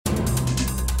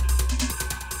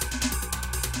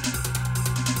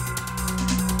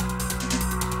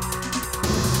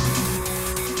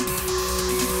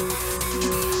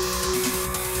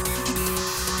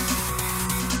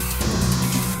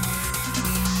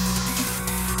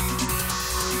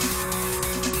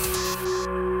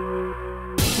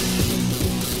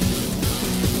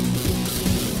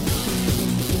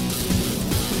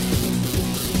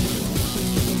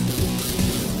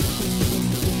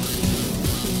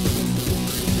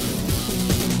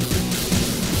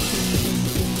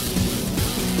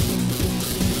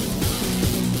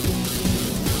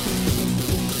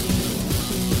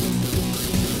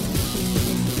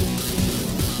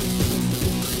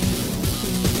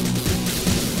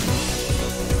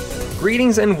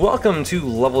Greetings and welcome to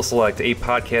Level Select, a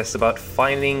podcast about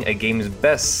finding a game's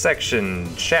best section,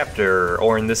 chapter,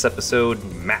 or in this episode,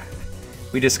 map.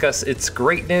 We discuss its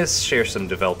greatness, share some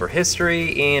developer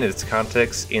history, and its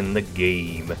context in the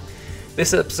game.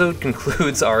 This episode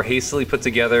concludes our hastily put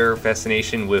together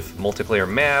fascination with multiplayer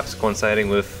maps coinciding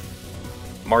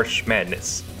with March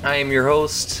Madness. I am your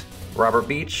host, Robert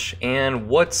Beach, and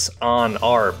what's on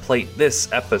our plate this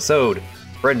episode?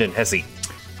 Brendan Hesse.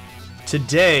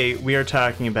 Today, we are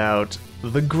talking about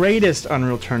the greatest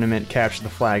Unreal Tournament Capture the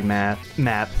Flag map,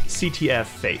 CTF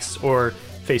Face, or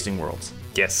Facing Worlds.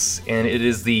 Yes, and it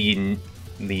is the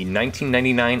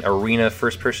 1999 Arena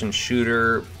first-person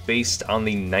shooter based on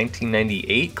the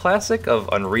 1998 classic of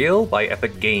Unreal by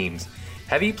Epic Games.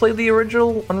 Have you played the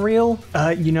original Unreal?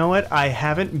 You know what? I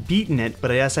haven't beaten it,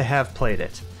 but yes, I have played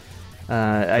it.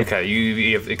 Okay,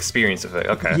 you have experience of it.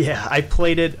 Okay. Yeah, I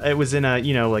played it. It was in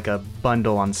a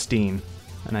bundle on Steam,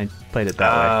 and I played it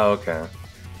that way. Oh, okay.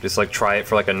 Just try it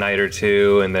for a night or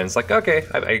two, and then it's okay,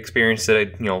 I experienced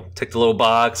it. I ticked the little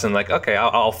box, and okay,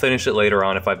 I'll finish it later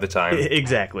on if I have the time.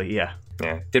 Exactly. Yeah.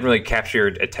 Yeah. Didn't really capture your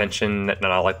attention,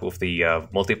 not like with the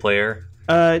multiplayer.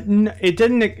 It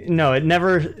didn't. No, it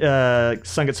never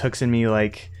sunk its hooks in me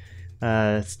like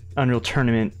Unreal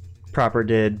Tournament proper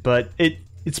did, but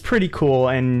it's pretty cool,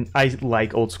 and I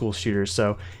like old school shooters,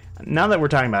 so now that we're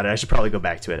talking about it, I should probably go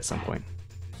back to it at some point.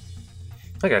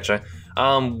 I gotcha.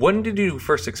 When did you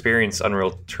first experience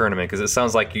Unreal Tournament? Because it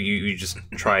sounds like you just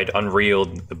tried Unreal,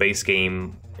 the base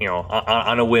game,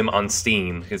 on a whim on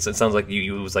Steam. It sounds like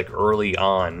it was early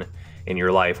on in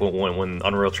your life when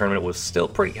Unreal Tournament was still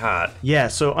pretty hot. Yeah,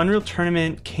 so Unreal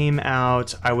Tournament came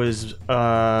out, I was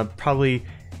probably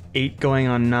 8 going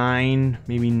on 9,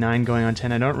 maybe 9 going on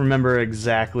 10. I don't remember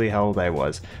exactly how old I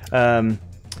was.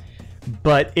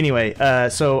 But anyway,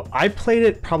 so I played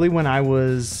it probably when I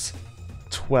was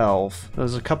 12. It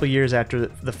was a couple years after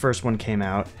the first one came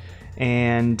out.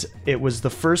 And it was the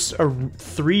first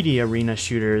 3D arena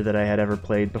shooter that I had ever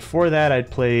played. Before that,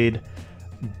 I'd played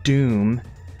Doom.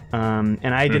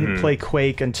 And I didn't play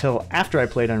Quake until after I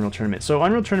played Unreal Tournament. So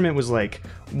Unreal Tournament was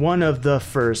one of the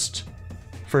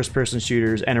first-person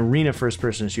shooters and arena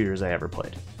first-person shooters I ever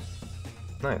played.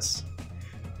 Nice.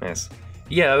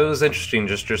 Yeah, it was interesting.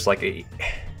 Just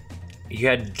you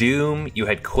had Doom, you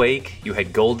had Quake, you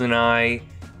had GoldenEye,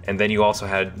 and then you also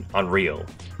had Unreal.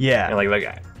 Yeah.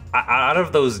 And out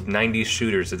of those 90s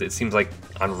shooters, it seems like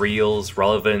Unreal's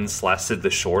relevance lasted the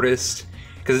shortest,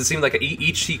 because it seemed like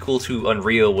each sequel to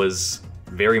Unreal was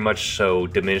very much so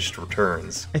diminished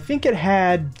returns. I think it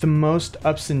had the most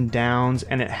ups and downs,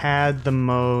 and it had the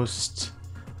most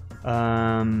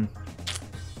I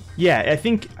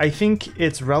think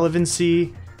its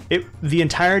relevancy, the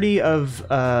entirety of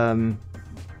the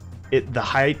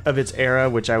height of its era,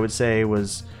 which I would say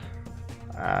was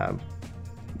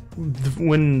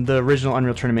when the original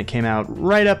Unreal Tournament came out,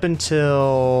 right up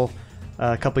until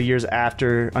a couple years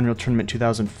after Unreal Tournament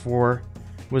 2004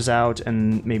 was out,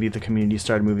 and maybe the community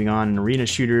started moving on, and arena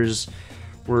shooters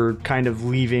were kind of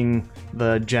leaving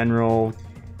the general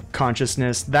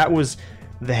consciousness. That was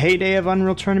the heyday of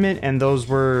Unreal Tournament, and those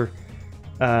were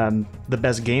the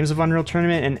best games of Unreal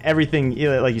Tournament, and everything,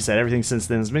 like you said, everything since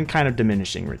then has been kind of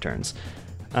diminishing returns.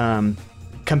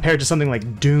 Compared to something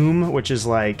like Doom, which is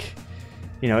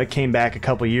it came back a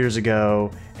couple years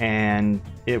ago, and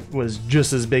it was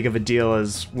just as big of a deal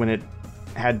as when it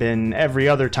had been every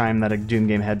other time that a Doom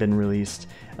game had been released.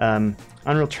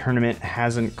 Unreal Tournament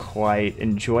hasn't quite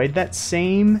enjoyed that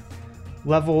same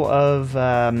level of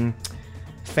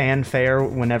fanfare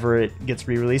whenever it gets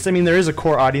re-released. I mean, there is a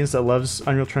core audience that loves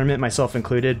Unreal Tournament, myself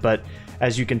included, but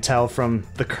as you can tell from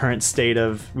the current state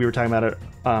of, we were talking about it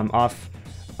off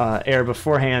air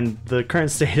beforehand, the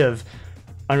current state of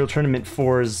Unreal Tournament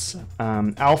 4's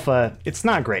alpha, it's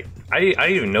not great. I didn't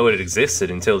even know it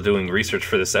existed until doing research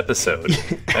for this episode.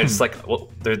 I just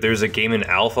there's a game in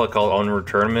alpha called Unreal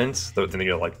Tournament,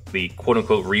 the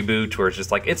quote-unquote reboot, where it's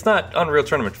just it's not Unreal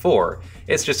Tournament 4,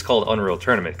 it's just called Unreal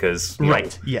Tournament, because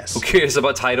yes, who cares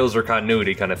about titles or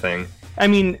continuity kind of thing. I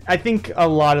mean, I think a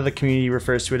lot of the community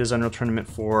refers to it as Unreal Tournament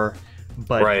 4,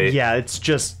 but yeah, it's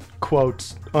just,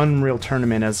 quote, Unreal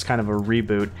Tournament as kind of a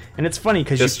reboot. And it's funny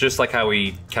because just like how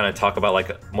we kind of talk about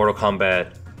Mortal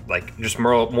Kombat,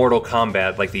 Mortal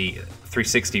Kombat, the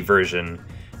 360 version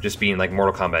just being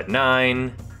Mortal Kombat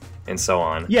 9 and so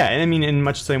on. Yeah, and I mean, in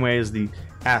much the same way as the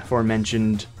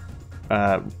aforementioned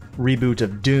reboot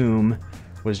of Doom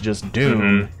was just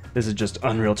Doom, this is just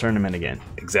Unreal Tournament again.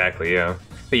 Exactly, yeah.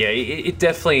 But yeah, it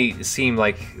definitely seemed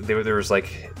like there was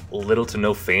little to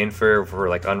no fanfare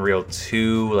for Unreal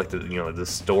 2, the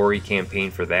story campaign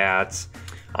for that.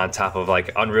 on top of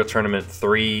like Unreal Tournament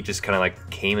 3 just kind of like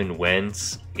came and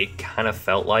went. It kind of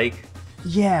felt like.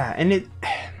 Yeah, and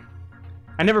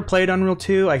I never played Unreal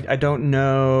 2. I don't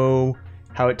know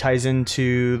how it ties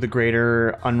into the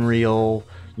greater Unreal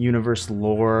Universe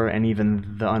lore, and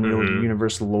even the Unreal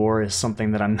Universe lore is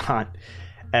something that I'm not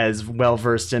as well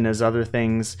versed in as other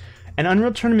things. And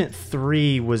Unreal Tournament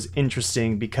 3 was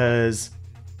interesting because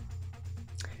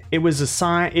it was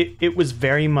it was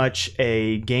very much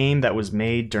a game that was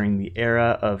made during the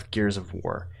era of Gears of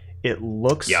War. It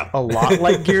looks a lot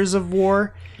like Gears of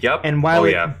War. Yep. And while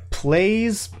it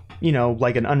plays,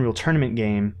 like an Unreal Tournament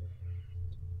game,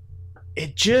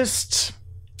 it just...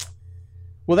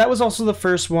 Well, that was also the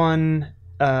first one,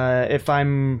 if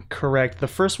I'm correct, the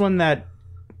first one that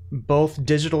both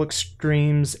Digital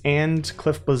Extremes and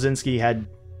Cliff Bleszinski had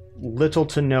little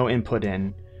to no input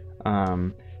in.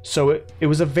 So it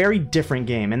was a very different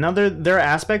game. And now there are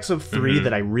aspects of 3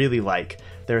 that I really like.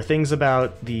 There are things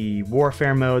about the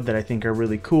warfare mode that I think are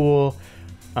really cool.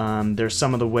 There's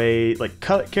some of the way, like,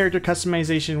 character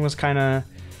customization was kind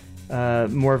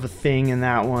of more of a thing in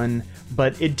that one.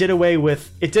 But it did away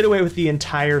with the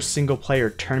entire single player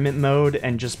tournament mode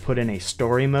and just put in a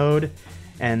story mode.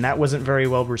 And that wasn't very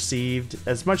well received.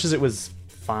 As much as it was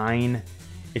fine,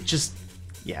 it just,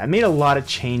 it made a lot of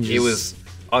changes. It was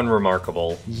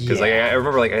unremarkable, because I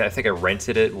remember I think I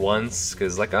rented it once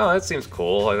because oh, that seems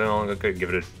cool. I don't know,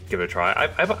 give it a try.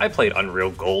 I played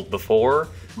Unreal Gold before.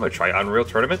 I'm gonna try Unreal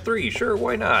Tournament 3. Sure,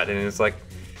 why not? And it's like,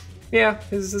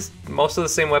 this is most of the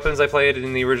same weapons I played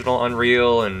in the original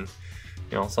Unreal, and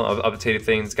some updated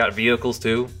things. It's got vehicles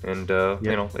too, and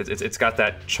it's got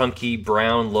that chunky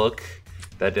brown look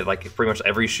that pretty much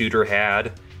every shooter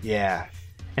had. Yeah,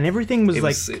 and everything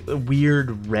was a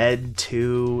weird red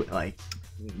too, like.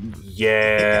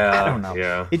 Yeah, I don't know.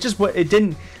 Yeah. It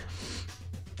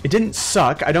didn't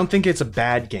suck. I don't think it's a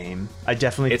bad game. I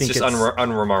definitely think it's just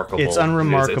unremarkable. It's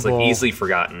unremarkable. It's like easily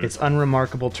forgotten. It's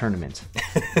unremarkable tournament.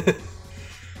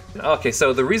 Okay,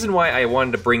 so the reason why I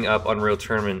wanted to bring up Unreal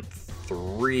Tournament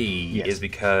 3 is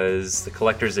because the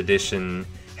collector's edition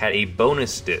had a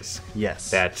bonus disc. Yes.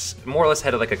 That more or less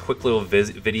had a quick little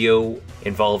video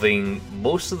involving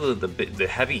most of the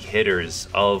heavy hitters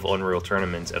of Unreal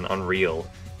Tournament and Unreal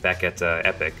back at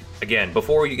Epic. Again,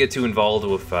 before you get too involved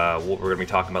with what we're going to be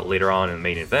talking about later on in the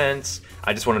main event,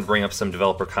 I just wanted to bring up some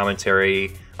developer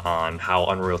commentary on how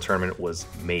Unreal Tournament was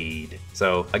made.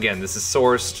 So again, this is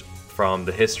sourced from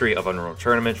the history of Unreal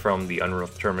Tournament from the Unreal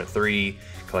Tournament 3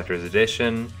 Collector's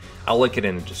Edition. I'll link it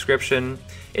in the description.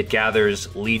 It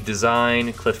gathers lead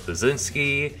design Cliff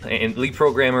Bleszinski, and lead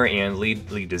programmer and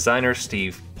lead designer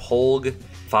Steve Polg,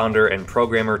 founder and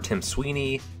programmer Tim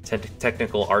Sweeney,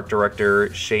 technical art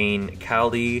director Shane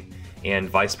Caldy, and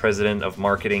vice president of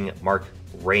marketing Mark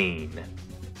Rain.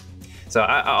 So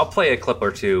I'll play a clip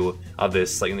or two of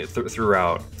this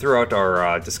throughout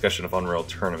our discussion of Unreal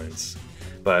Tournaments.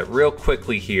 But real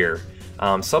quickly here,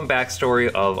 some backstory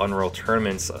of Unreal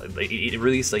Tournaments. It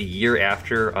released a year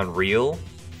after Unreal.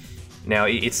 Now,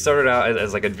 it started out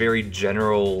as a very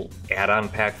general add-on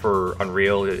pack for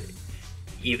Unreal.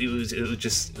 It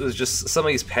was just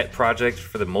somebody's pet project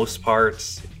for the most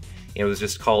part. It was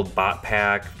just called Bot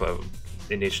Pack,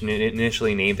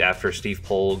 initially named after Steve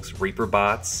Polg's Reaper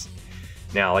bots.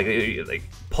 Now,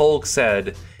 Polg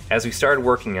said, as we started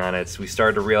working on it, we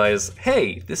started to realize,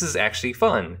 hey, this is actually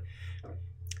fun.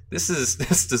 This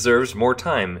deserves more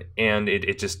time, and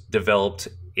it just developed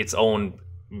its own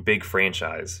big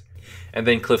franchise. And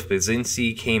then Cliff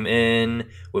Bleszinski came in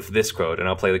with this quote, and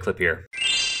I'll play the clip here.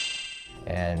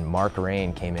 And Mark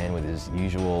Rain came in with his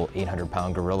usual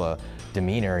 800-pound gorilla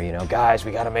demeanor, guys,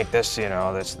 we got to make this,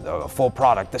 this a full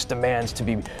product. This demands to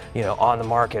be, on the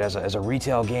market as a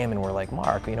retail game. And we're like,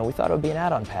 Mark, we thought it would be an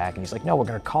add-on pack. And he's like, no, we're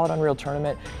going to call it Unreal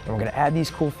Tournament, and we're going to add these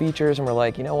cool features. And we're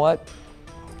like, you know what?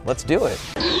 Let's do it.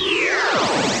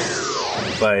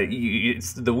 But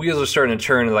the wheels are starting to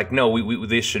turn. No,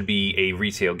 this should be a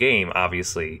retail game,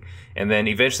 obviously. And then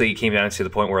eventually it came down to the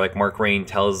point where Mark Rain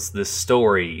tells this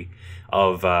story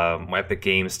of Epic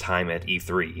Games' time at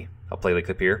E3. I'll play the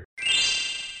clip here.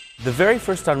 The very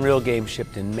first Unreal game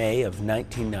shipped in May of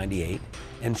 1998,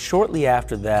 and shortly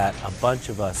after that, a bunch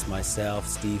of us, myself,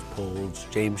 Steve Polge,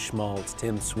 James Schmaltz,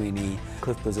 Tim Sweeney,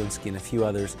 Cliff Bleszinski, and a few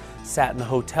others, sat in the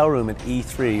hotel room at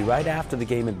E3 right after the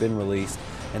game had been released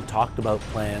and talked about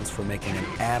plans for making an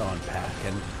add-on pack.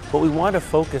 And what we wanted to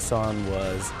focus on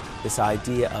was this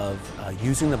idea of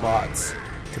using the bots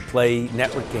to play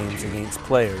network games against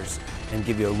players and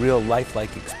give you a real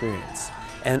lifelike experience.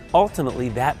 And ultimately,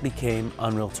 that became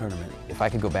Unreal Tournament. If I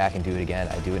could go back and do it again,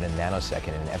 I'd do it in a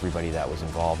nanosecond, and everybody that was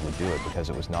involved would do it, because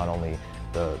it was not only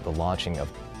the launching of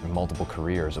multiple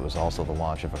careers. It was also the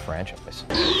launch of a franchise.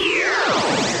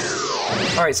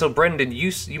 All right, so Brendan,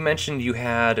 you mentioned you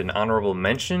had an honorable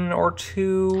mention or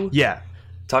two. Yeah.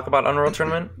 Talk about Unreal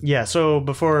Tournament. Yeah, so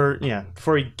before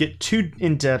we get too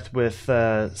in depth with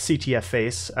CTF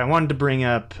Face, I wanted to bring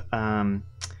up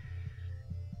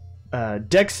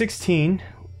Deck 16,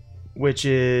 which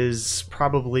is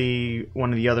probably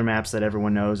one of the other maps that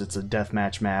everyone knows. It's a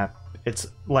deathmatch map. It's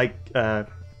like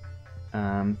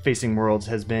Facing Worlds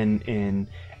has been in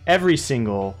every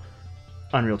single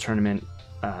Unreal Tournament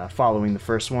following the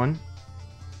first one.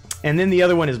 And then the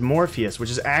other one is Morpheus,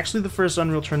 which is actually the first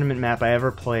Unreal Tournament map I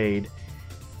ever played.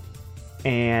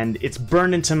 And it's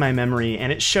burned into my memory,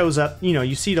 and it shows up,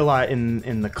 you see it a lot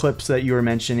in the clips that you were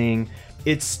mentioning.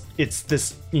 It's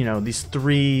this, these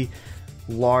three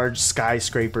large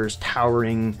skyscrapers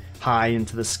towering high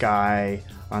into the sky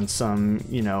on some,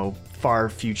 far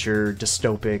future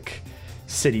dystopic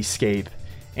cityscape.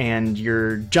 And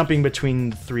you're jumping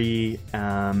between the three,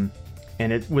 and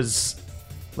it was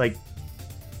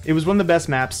one of the best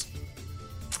maps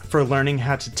for learning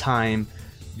how to time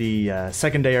the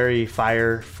secondary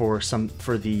fire for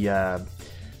the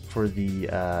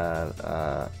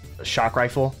shock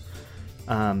rifle.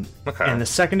 Okay. And the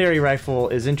secondary rifle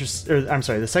is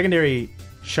the secondary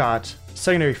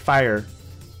fire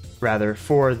rather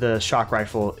for the shock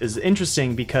rifle is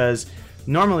interesting because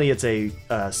normally it's a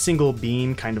single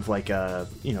beam, kind of like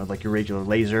like your regular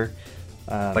laser.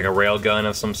 Like a rail gun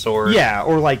of some sort? Yeah,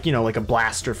 or like a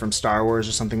blaster from Star Wars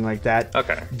or something like that.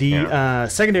 Okay. The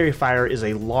secondary fire is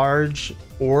a large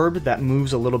orb that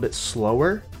moves a little bit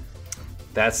slower.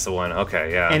 That's the one.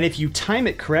 Okay, yeah. And if you time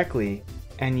it correctly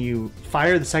and you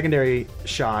fire the secondary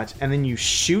shot and then you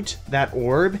shoot that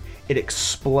orb, it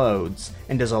explodes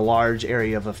and does a large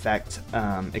area of effect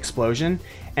explosion.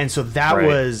 And so that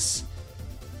was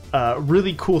a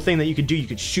really cool thing that you could do. You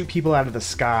could shoot people out of the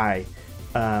sky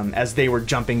as they were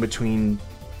jumping between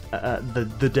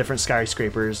the different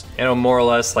skyscrapers. And it'll more or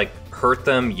less hurt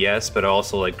them, yes, but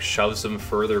also shoves them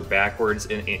further backwards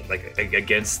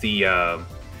against the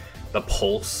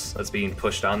pulse that's being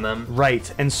pushed on them.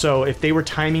 Right. And so if they were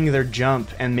timing their jump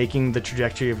and making the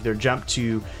trajectory of their jump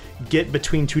to get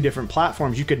between two different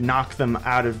platforms, you could knock them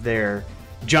out of their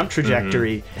jump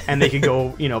trajectory and they could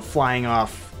go, flying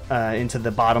off into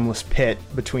the bottomless pit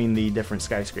between the different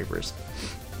skyscrapers.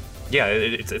 Yeah,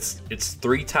 it's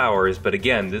three towers, but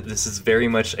again, this is very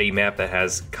much a map that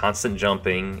has constant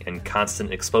jumping and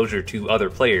constant exposure to other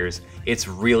players. It's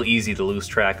real easy to lose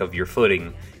track of your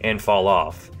footing and fall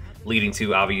off, leading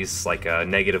to obvious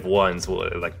negative ones,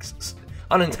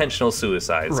 unintentional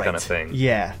suicides kind of thing.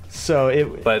 Yeah.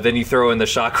 But then you throw in the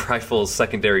shock rifle's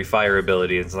secondary fire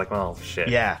ability, and it's well, shit.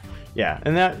 Yeah. Yeah,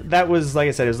 and that was, like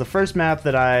I said, it was the first map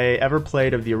that I ever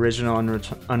played of the original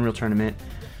Unreal Tournament.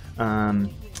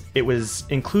 It was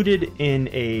included in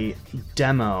a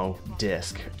demo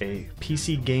disc, a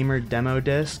PC Gamer demo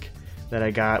disc that I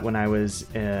got when I was,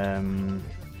 I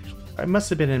must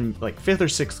have been in 5th or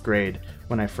 6th grade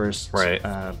when I first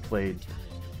played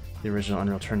the original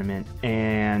Unreal Tournament.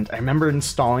 And I remember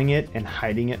installing it and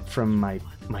hiding it from my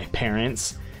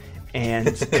parents, and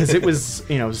because it was,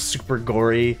 super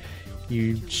gory.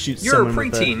 You shoot. You're a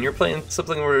preteen. You're playing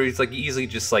something where it's easily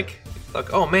just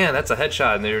oh man, that's a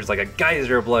headshot, and there's a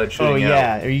geyser of blood shooting out. Oh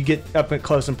yeah, or you get up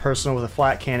close and personal with a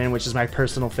flat cannon, which is my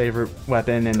personal favorite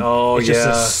weapon, and it's just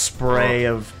a spray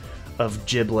of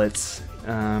giblets.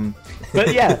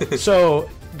 But yeah, so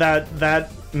that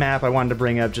map I wanted to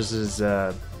bring up just as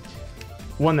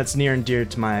one that's near and dear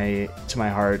to my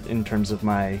heart in terms of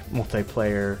my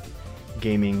multiplayer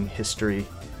gaming history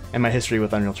and my history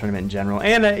with Unreal Tournament in general.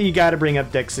 And you got to bring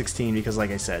up Deck 16 because,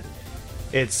 like I said,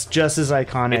 it's just as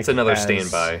iconic. It's another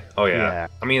standby. Oh yeah.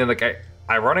 I mean,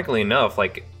 ironically enough,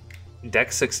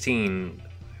 Deck 16.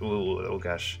 Oh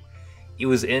gosh, it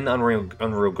was in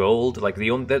Unreal Gold.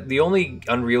 The only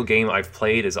Unreal game I've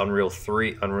played is Unreal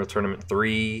Tournament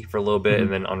 3 for a little bit, and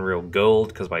then Unreal Gold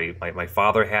because my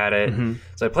father had it.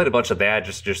 So I played a bunch of that,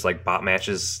 just bot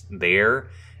matches there.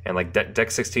 And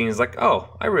Deck 16 is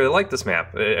oh, I really like this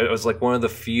map. It was one of the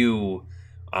few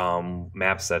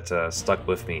maps that stuck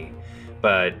with me.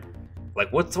 But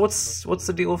what's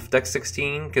the deal with Deck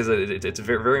 16? Because it's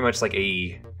very, very much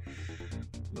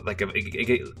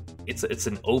it's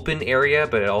an open area,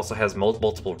 but it also has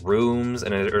multiple rooms,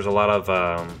 and there's a lot of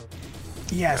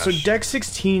so Deck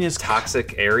 16 is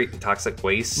toxic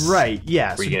waste. Right.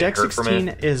 Yeah. So Deck 16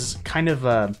 is kind of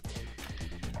a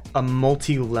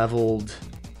multi-leveled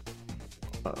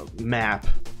map.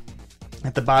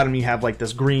 At the bottom you have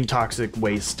this green toxic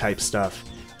waste type stuff,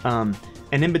 and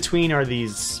in between are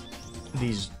these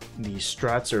the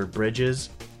struts or bridges.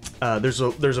 There's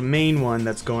a main one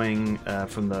that's going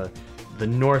from the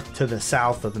north to the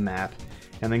south of the map,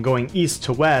 and then going east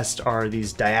to west are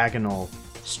these diagonal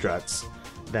struts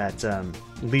that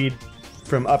lead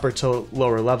from upper to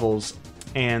lower levels.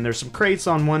 And there's some crates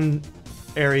on one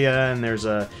area, and there's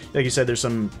like you said, there's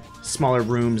some smaller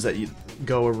rooms that you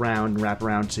go around and wrap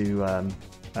around to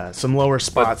some lower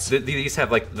spots. But these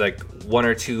have like one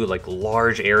or two like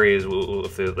large areas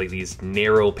with like these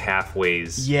narrow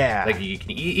pathways. Yeah, like you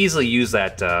can easily use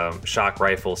that shock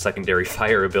rifle secondary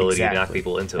fire ability to knock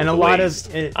people into and the a lot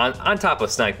waist. of on top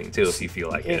of sniping too, if you feel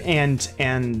like it.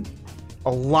 And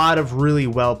a lot of really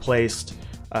well placed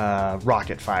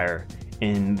rocket fire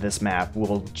in this map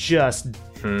will just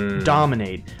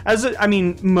dominate.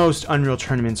 Most Unreal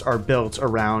tournaments are built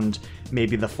around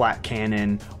maybe the flat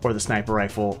cannon or the sniper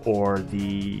rifle or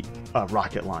the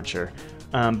rocket launcher.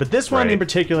 But this one in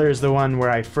particular is the one where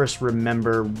I first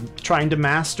remember trying to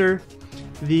master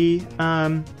the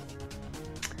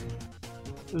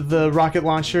rocket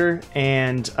launcher.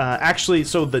 And actually,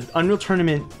 so the Unreal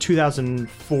Tournament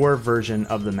 2004 version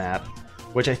of the map,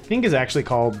 which I think is actually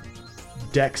called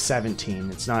Deck 17.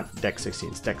 It's not Deck 16,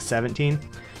 it's Deck 17.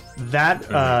 That,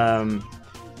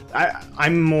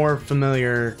 I'm more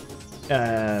familiar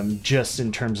just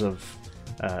in terms of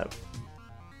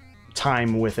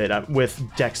time with it, with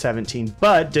Deck 17.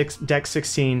 But Deck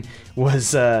 16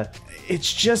 was,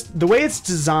 it's just, the way it's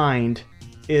designed,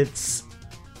 it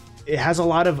has a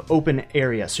lot of open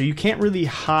area, so you can't really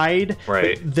hide.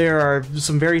 Right. There are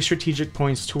some very strategic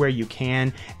points to where you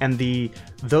can, and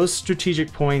those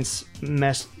strategic points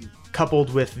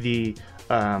coupled with the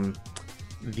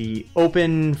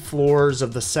open floors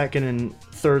of the second and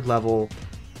third level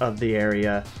of the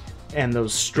area and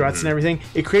those struts and everything,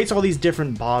 it creates all these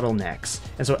different bottlenecks.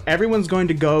 And so everyone's going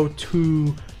to go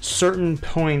to certain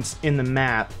points in the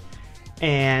map,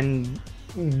 and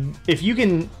if you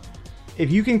can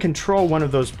control one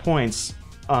of those points,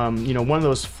 one of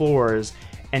those floors,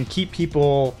 and keep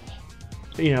people,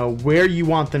 where you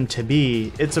want them to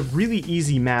be, it's a really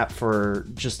easy map for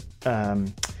just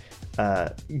gun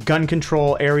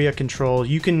control, area control.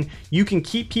 You can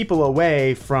keep people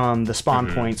away from the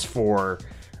spawn points for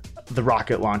the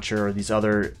rocket launcher or these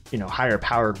other, higher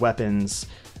powered weapons,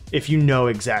 if you know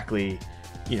exactly,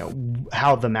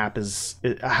 how the map is,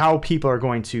 how people are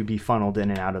going to be funneled in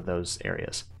and out of those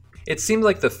areas. It seemed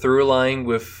like the through line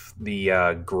with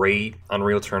the great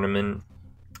Unreal Tournament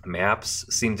maps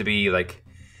seemed to be like,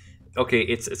 okay,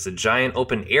 it's a giant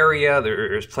open area.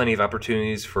 There's plenty of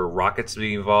opportunities for rockets to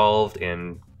be involved,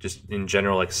 and just in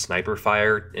general, like sniper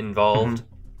fire involved.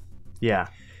 Yeah,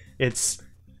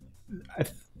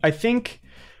 I think,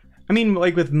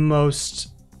 like with most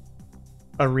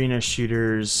arena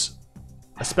shooters,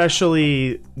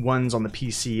 especially ones on the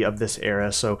PC of this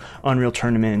era, so Unreal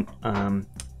Tournament,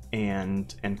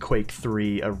 and Quake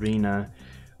 3 Arena,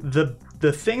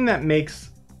 the thing that makes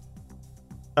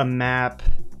a map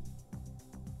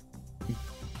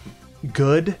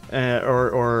good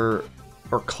or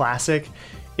classic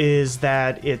is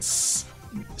that it's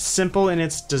simple in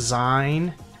its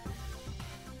design,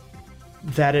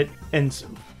 but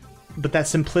that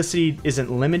simplicity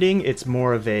isn't limiting. It's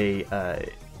more of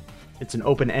it's an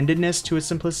open-endedness to its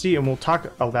simplicity, and we'll talk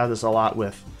about this a lot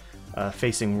with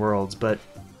Facing Worlds. But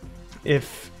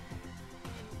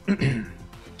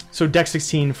so Deck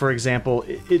 16, for example,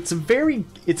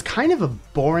 it's kind of a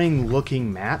boring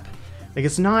looking map. Like,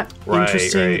 it's not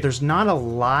interesting. Right. There's not a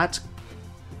lot.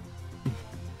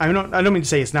 I don't mean to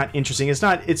say it's not interesting. It's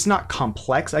not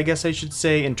complex, I guess I should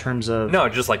say, in terms of, No,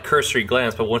 just like cursory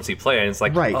glance, but once you play it, it's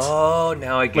like, Right. oh,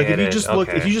 now I get if you it. just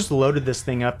if you just loaded this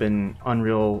thing up in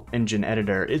Unreal Engine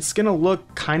Editor, it's gonna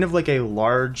look kind of like a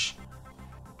large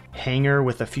hangar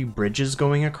with a few bridges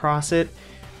going across it.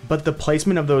 But the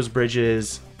placement of those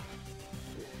bridges,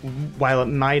 while it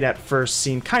might at first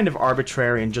seem kind of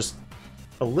arbitrary and just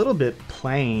a little bit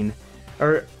plain,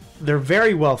 they're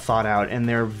very well thought out, and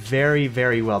they're very,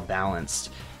 very well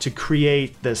balanced to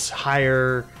create this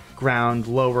higher ground,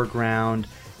 lower ground.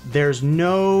 There's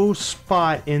no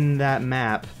spot in that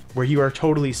map where you are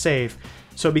totally safe.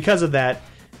 So because of that,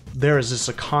 there is just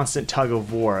a constant tug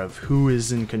of war of who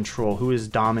is in control, who is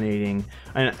dominating.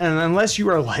 And unless you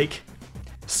are like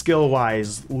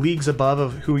skill-wise leagues above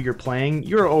of who you're playing,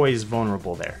 you're always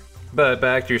vulnerable there. But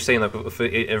back to you're saying, like, with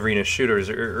arena shooters,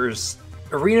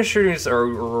 arena shooters are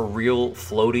real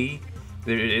floaty.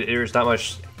 There's not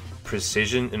much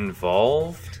precision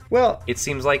involved. Well, It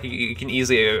seems like you can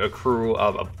easily accrue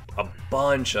a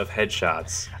bunch of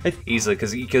headshots easily,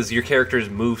 because your characters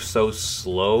move so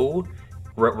slow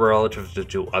relative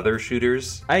to other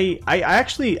shooters? I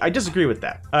disagree with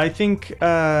that. I think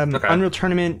Unreal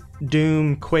Tournament,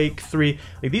 Doom, Quake 3,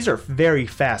 like these are very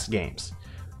fast games.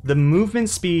 The movement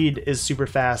speed is super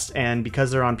fast, and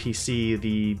because they're on PC,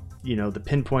 the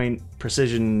pinpoint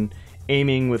precision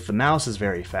aiming with the mouse is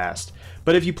very fast.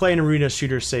 But if you play an arena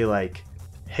shooter, say like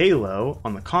Halo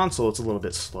on the console, it's a little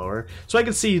bit slower. So I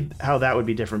can see how that would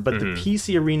be different. But the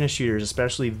PC arena shooters,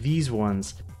 especially these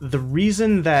ones, the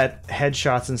reason that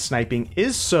headshots and sniping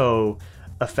is so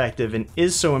effective and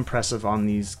is so impressive on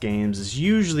these games is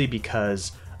usually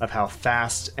because of how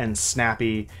fast and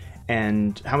snappy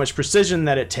and how much precision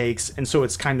that it takes, and so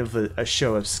it's kind of a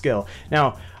show of skill.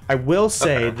 Now, I will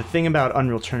say the thing about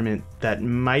Unreal Tournament that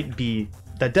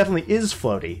definitely is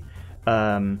floaty,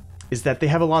 is that they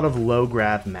have a lot of low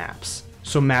grav maps.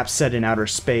 So maps set in outer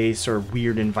space or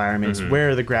weird environments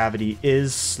where the gravity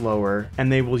is slower,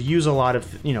 and they will use a lot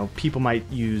of, people might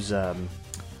use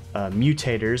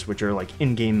mutators, which are like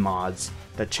in-game mods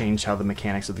that change how the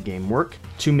mechanics of the game work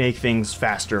to make things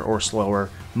faster or slower,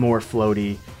 more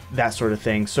floaty, that sort of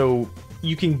thing. So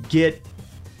you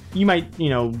might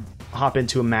hop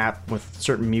into a map with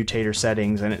certain mutator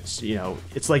settings, and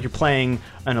it's like you're playing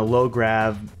in a low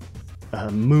grav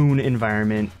moon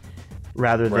environment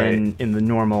rather than in the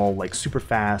normal like super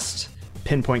fast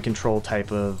pinpoint control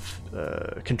type of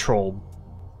control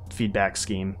feedback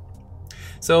scheme.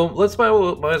 So let's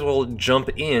might as well jump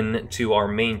in to our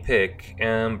main pick.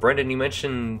 Brendan, you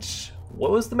mentioned,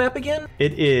 what was the map again?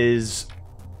 It is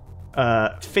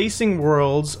Facing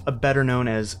Worlds, better known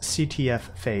as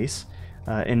CTF Face,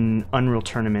 in Unreal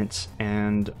Tournament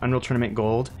and Unreal Tournament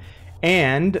Gold,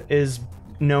 and is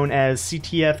known as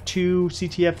CTF 2,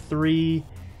 CTF 3,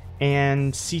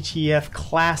 and CTF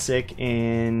Classic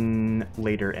in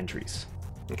later entries.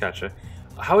 Gotcha.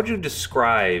 How would you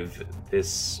describe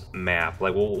this map?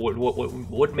 Like,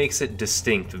 what makes it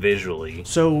distinct visually?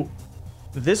 So,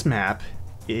 this map,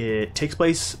 it takes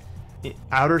place in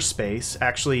outer space.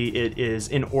 Actually, it is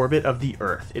in orbit of the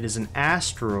Earth. It is an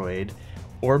asteroid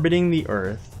orbiting the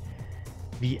Earth.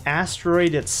 The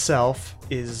asteroid itself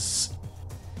is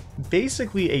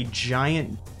basically a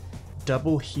giant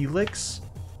double helix,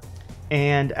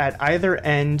 and at either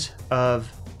end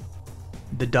of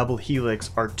the double helix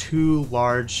are two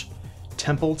large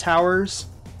temple towers,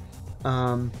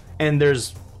 and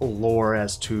there's lore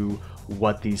as to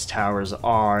what these towers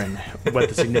are and what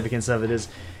the significance of it is.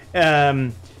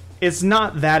 It's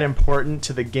not that important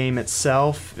to the game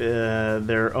itself.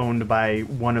 They're owned by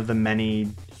one of the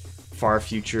many far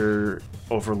future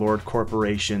overlord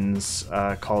corporations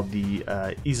called the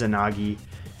Izanagi,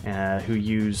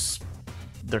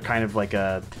 they're kind of like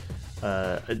a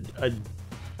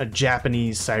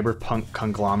Japanese cyberpunk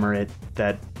conglomerate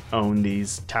that own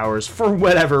these towers for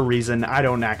whatever reason. I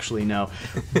don't actually know,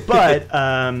 but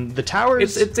the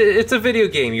towers. It's a video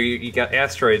game. You got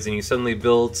asteroids and you suddenly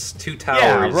build two towers.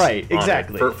 Yeah, right.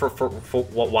 Exactly. For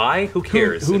why? Who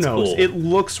cares? Who knows? Cool. It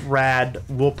looks rad.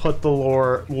 We'll put the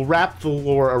lore. We'll wrap the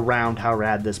lore around how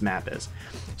rad this map is.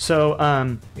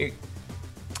 So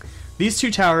these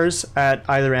two towers at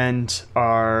either end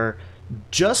are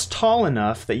just tall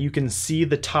enough that you can see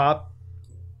the top,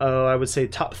 I would say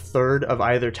top third of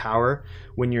either tower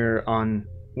when you're on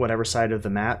whatever side of the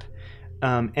map.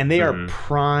 And they are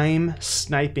prime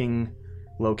sniping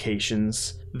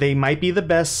locations. They might be the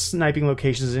best sniping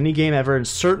locations in any game ever, and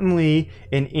certainly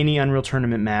in any Unreal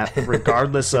Tournament map,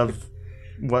 regardless of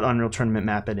what Unreal Tournament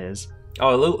map it is.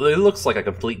 Oh, it looks like a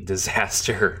complete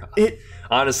disaster.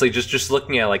 Honestly, just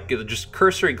looking at just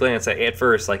cursory glance at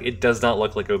first, it does not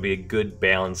look like it would be a good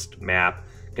balanced map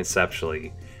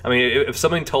conceptually. I mean, if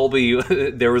someone told me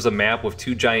there was a map with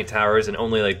two giant towers and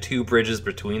only two bridges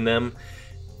between them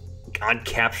on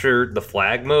capture the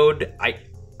flag mode,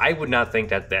 I would not think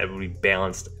that would be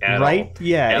balanced at all. Right?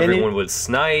 Yeah. Everyone would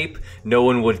snipe. No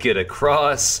one would get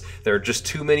across. There are just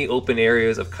too many open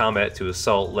areas of combat to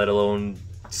assault, let alone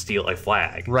steal a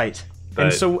flag. Right.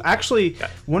 And so actually,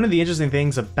 one of the interesting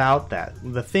things about that,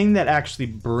 the thing that actually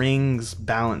brings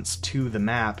balance to the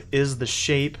map is the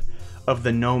shape of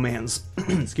the no man's,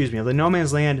 of the no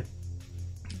man's land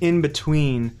in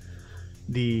between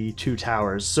the two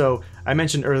towers. So I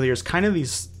mentioned earlier, it's kind of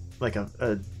these, like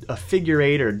a figure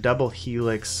eight or double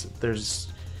helix. There's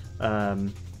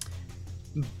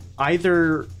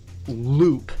either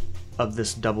loop of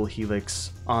this double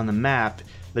helix on the map,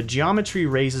 the geometry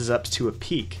raises up to a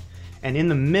peak. And in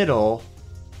the middle,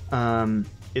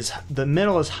 is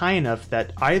high enough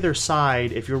that either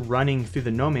side, if you're running through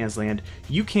the no man's land,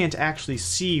 you can't actually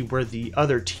see where the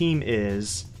other team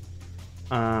is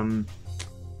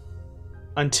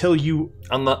until you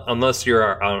unless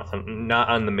you're not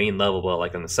on the main level, but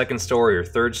like on the second story or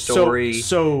third story,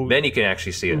 so then you can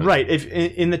actually see it. Right, if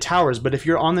in the towers. But if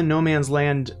you're on the no man's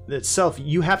land itself,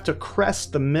 you have to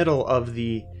crest the middle of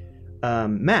the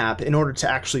map in order to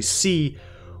actually see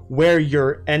where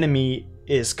your enemy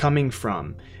is coming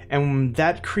from, and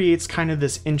that creates kind of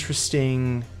this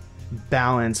interesting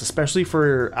balance, especially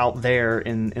for out there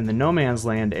in the no man's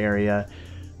land area.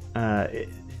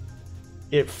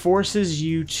 It forces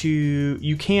you to,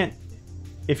 you can't,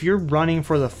 if you're running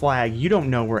for the flag, you don't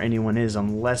know where anyone is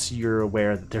unless you're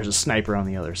aware that there's a sniper on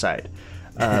the other side,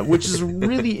 which is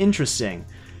really interesting.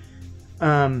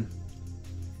 And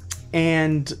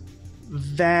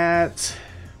that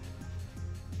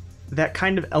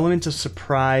kind of element of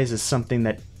surprise is something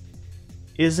that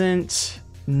isn't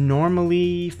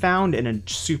normally found in a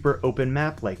super open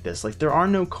map like this. Like, there are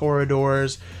no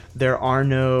corridors, there are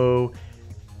no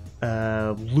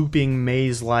looping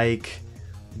maze-like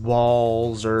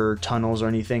walls or tunnels or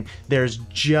anything. There's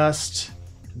just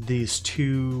these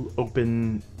two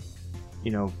open,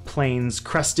 plains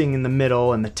cresting in the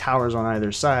middle and the towers on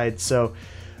either side. So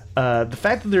the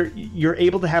fact that you're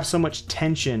able to have so much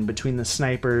tension between the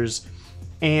snipers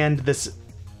and this,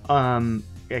 I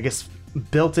guess,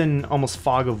 built-in almost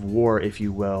fog of war, if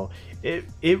you will,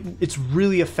 it's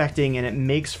really affecting, and it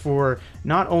makes for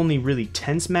not only really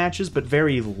tense matches, but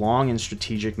very long and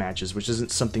strategic matches, which isn't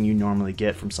something you normally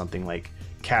get from something like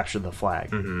Capture the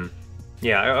Flag. Mm-hmm.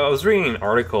 Yeah, I was reading an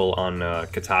article on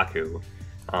Kotaku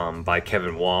by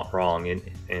Kevin Wrong,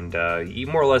 and he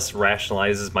more or less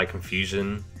rationalizes my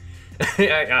confusion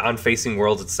on Facing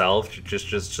Worlds itself,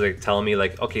 just like telling me,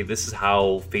 like, okay, this is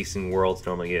how Facing Worlds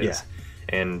normally is. Yeah.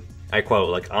 And I quote,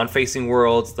 like, on Facing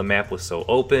Worlds, the map was so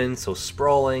open, so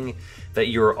sprawling, that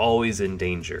you were always in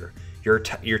danger. Your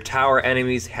tower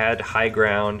enemies had high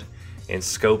ground and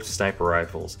scoped sniper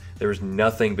rifles. There was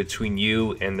nothing between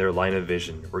you and their line of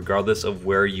vision, regardless of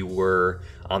where you were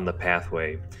on the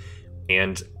pathway.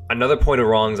 And another point of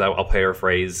Wrongs, I'll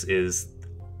paraphrase, is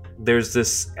there's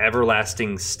this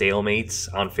everlasting stalemate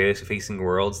on Facing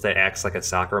Worlds that acts like a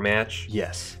soccer match.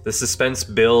 Yes. The suspense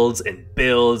builds and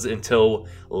builds until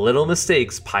little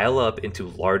mistakes pile up into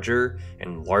larger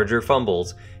and larger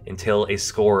fumbles until a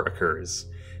score occurs.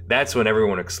 That's when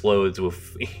everyone explodes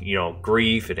with,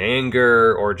 grief and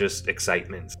anger or just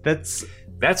excitement. That's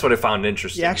what I found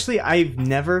interesting. Yeah, actually, I've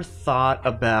never thought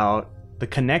about the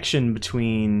connection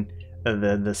between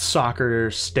the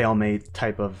soccer stalemate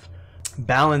type of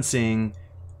balancing.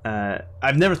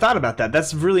 I've never thought about that.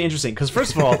 That's really interesting, because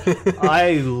first of all,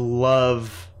 I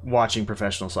love watching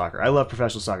professional soccer. I love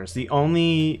professional soccer. It's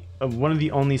one of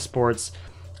the only sports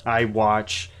I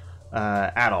watch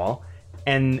at all.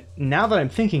 And now that I'm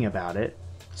thinking about it,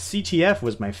 CTF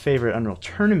was my favorite Unreal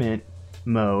Tournament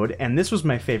mode, and this was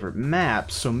my favorite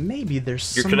map, so maybe there's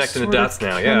some connecting sort the dots of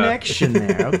now, connection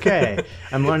there. Okay.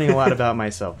 I'm learning a lot about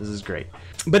myself. This is great.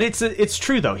 But it's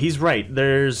true, though. He's right.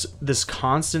 There's this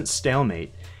constant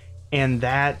stalemate, and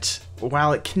that,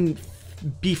 while it can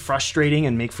be frustrating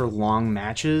and make for long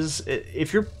matches,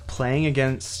 if you're playing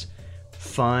against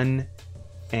fun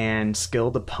and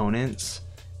skilled opponents,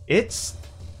 it's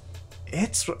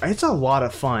a lot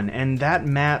of fun. And that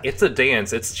map, it's a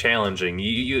dance. It's challenging.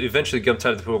 You eventually come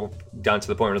down to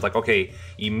the point where it's like, okay,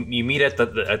 you meet at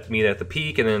the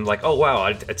peak, and then, like, oh wow,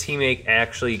 a teammate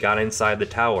actually got inside the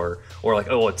tower, or like,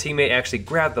 oh, a teammate actually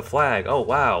grabbed the flag. Oh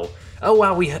wow,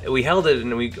 we held it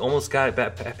and we almost got it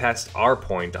back past our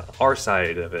point, our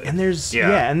side of it. And there's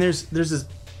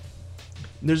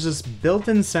this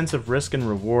built-in sense of risk and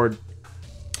reward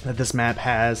that this map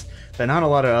has that not a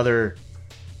lot of other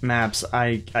maps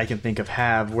I can think of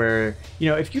have, where,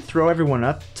 if you throw everyone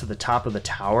up to the top of the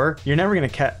tower, you're never going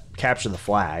to capture the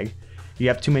flag. You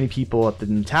have too many people up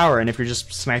in the tower, and if you're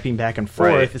just sniping back and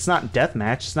forth, right, it's not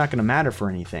deathmatch, it's not going to matter for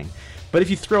anything. But if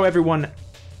you throw everyone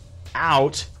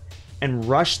out and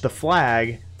rush the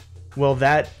flag, well,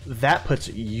 that puts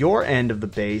your end of the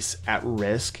base at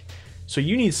risk. So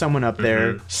you need someone up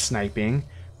there sniping,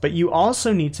 but you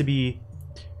also need to be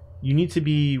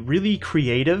really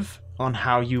creative on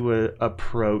how you would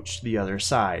approach the other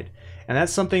side. And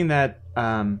that's something that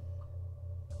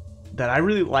that I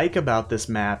really like about this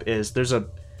map. Is there's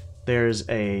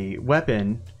a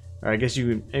weapon, or I guess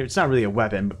it's not really a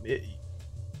weapon, but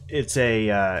it's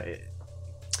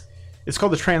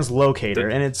called the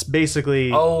translocator, and it's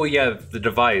basically, oh yeah, the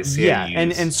device. Yeah,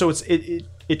 and so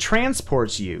it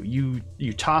transports you.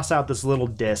 You toss out this little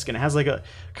disc, and it has like a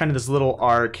kind of this little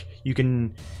arc. You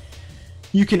can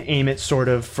aim it sort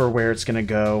of for where it's going to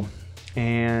go.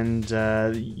 and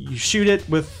you shoot it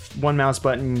with one mouse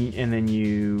button, and then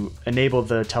you enable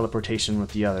the teleportation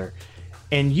with the other.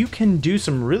 And you can do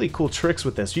some really cool tricks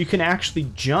with this. You can actually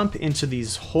jump into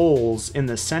these holes in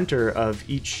the center of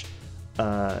each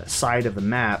side of the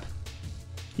map.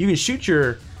 You can shoot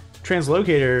your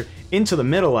translocator into the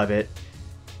middle of it,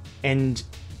 and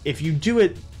if you do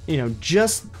it,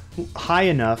 just high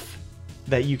enough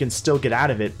that you can still get out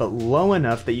of it, but low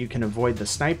enough that you can avoid the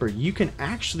sniper, you can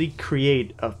actually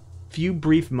create a few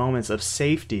brief moments of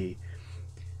safety.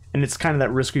 And it's kind of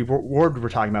that risk reward we're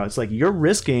talking about. It's like you're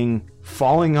risking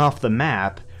falling off the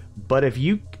map, but if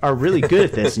you are really good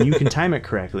at this and you can time it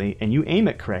correctly and you aim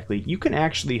it correctly, you can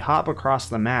actually hop across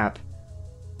the map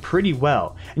pretty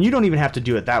well. And you don't even have to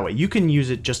do it that way. You can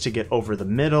use it just to get over the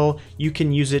middle. You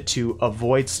can use it to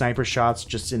avoid sniper shots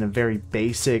just in a very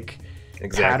basic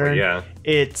pattern. Yeah.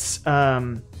 It's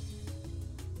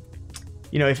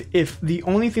if the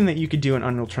only thing that you could do in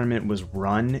Unreal Tournament was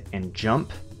run and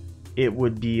jump, it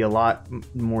would be a lot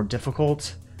more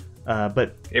difficult.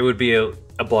 But it would be a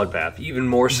bloodbath, even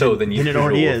more so than it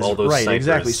already is. All those right, snipers.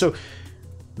 Exactly. So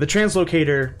the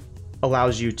translocator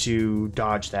allows you to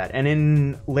dodge that, and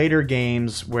in later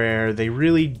games where they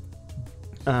really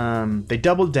they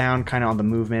doubled down kind of on the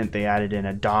movement, they added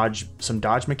in some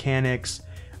dodge mechanics,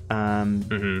 and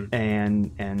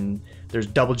there's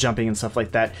double jumping and stuff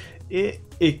like that.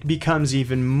 It becomes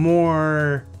even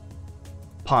more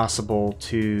possible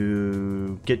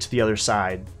to get to the other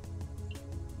side,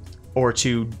 or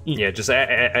to just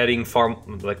adding far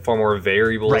more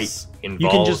variables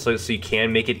involved, so you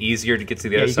can make it easier to get to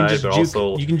the other side, but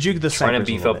also you can juke the trying to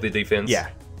beef up the defense. Yeah,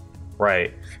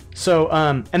 right. So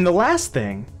and the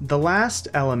last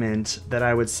element that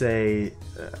I would say,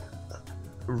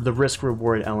 the risk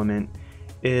reward element,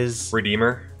 is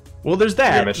Redeemer. Well, there's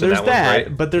that. There's that,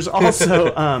 right? But there's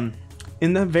also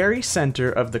in the very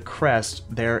center of the crest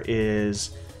there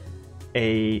is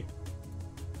a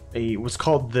what's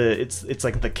called it's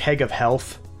like the keg of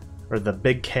health, or the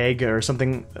big keg or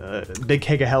something. Big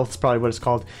keg of health is probably what it's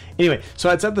called. Anyway, so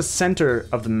it's at the center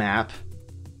of the map,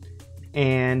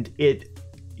 and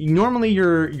normally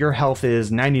your health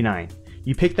is 99.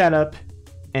 You pick that up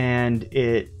and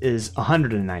it is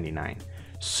 199.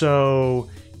 So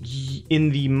in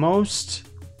the most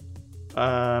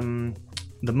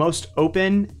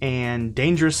open and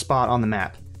dangerous spot on the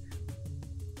map,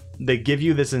 they give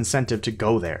you this incentive to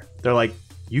go there. They're like,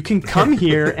 you can come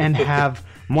here and have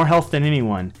more health than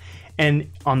anyone.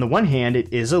 And on the one hand,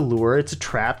 it is a lure, it's a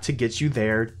trap to get you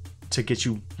there, to get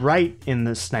you right in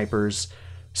the sniper's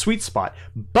sweet spot.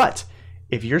 But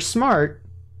if you're smart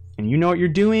and you know what you're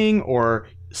doing, or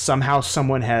somehow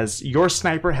your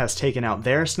sniper has taken out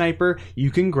their sniper,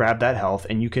 you can grab that health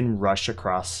and you can rush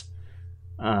across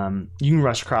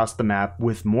the map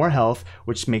with more health,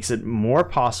 which makes it more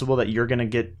possible that you're going to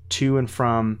get to and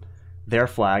from their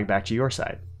flag back to your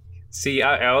side. See,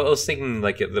 I was thinking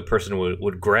like the person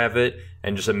would grab it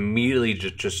and just immediately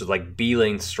just like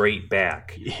beeline straight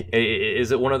back.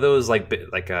 Is it one of those like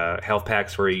health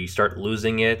packs where you start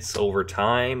losing it over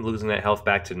time, losing that health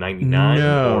back to 99?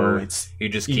 No, or you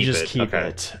just keep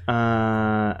it.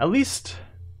 At least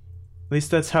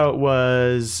that's how it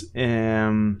was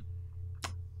in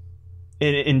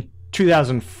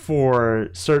 2004.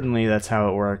 Certainly, that's how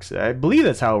it works. I believe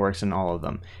that's how it works in all of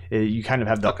them. You kind of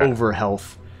have the over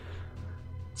health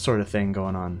sort of thing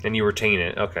going on, and you retain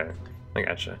it. Okay, I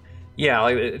gotcha. Yeah,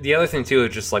 like the other thing too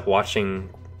is just like watching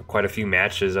quite a few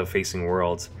matches of Facing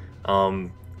Worlds.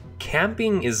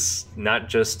 Camping is not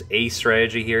just a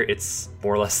strategy here; it's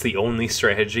more or less the only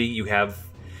strategy. You have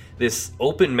this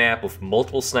open map with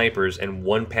multiple snipers and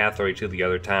one pathway to the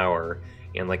other tower,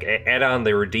 and like add on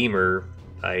the Redeemer,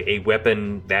 a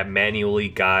weapon that manually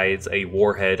guides a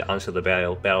warhead onto the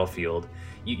battlefield.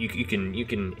 You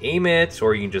can aim it,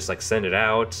 or you can just like send it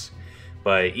out,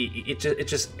 but it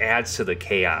just adds to the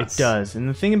chaos. It does. And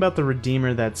the thing about the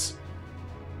Redeemer that's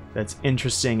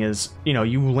interesting is,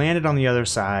 you landed on the other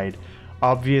side.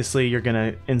 Obviously, you're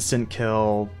gonna instant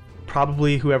kill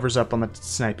probably whoever's up on the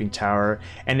sniping tower,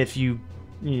 and if you,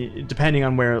 depending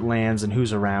on where it lands and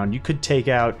who's around, you could take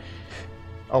out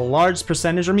a large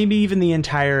percentage, or maybe even the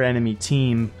entire enemy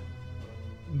team.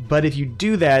 But if you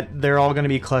do that, they're all going to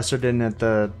be clustered in at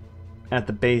the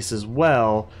base as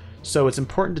well. So it's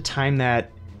important to time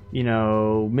that,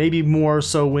 maybe more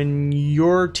so when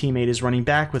your teammate is running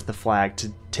back with the flag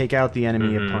to take out the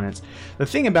enemy opponents. The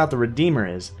thing about the Redeemer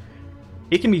is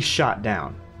it can be shot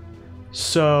down.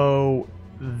 So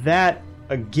that,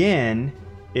 again,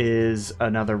 is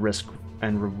another risk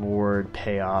and reward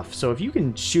payoff. So if you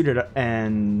can shoot it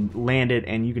and land it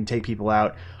and you can take people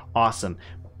out, awesome.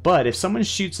 But if someone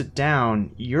shoots it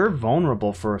down, you're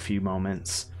vulnerable for a few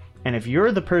moments. And if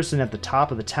you're the person at the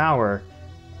top of the tower,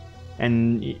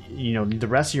 and you know the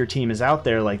rest of your team is out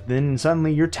there, like, then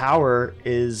suddenly your tower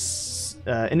is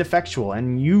ineffectual,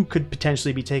 and you could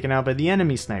potentially be taken out by the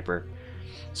enemy sniper.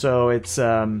 So it's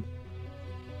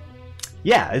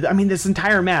yeah, I mean, this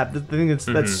entire map, the thing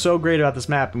that's so great about this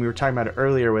map, and we were talking about it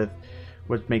earlier with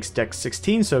what makes Deck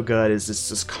 16 so good, is it's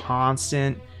just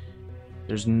constant.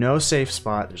 There's no safe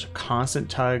spot. There's a constant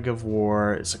tug of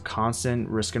war. It's a constant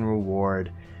risk and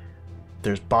reward.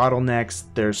 There's bottlenecks.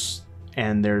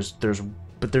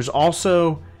 But there's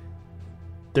also,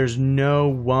 there's no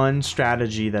one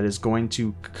strategy that is going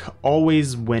to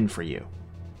always win for you.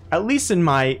 At least in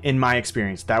my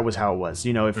experience, that was how it was.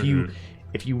 You know, if you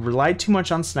relied too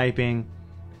much on sniping,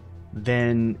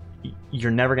 then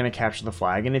you're never going to capture the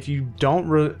flag. And if you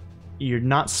don't, you're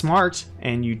not smart,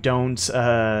 and you don't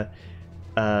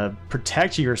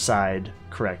protect your side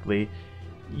correctly,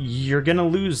 you're gonna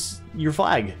lose your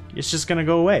flag. It's just gonna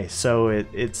go away. So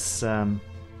it's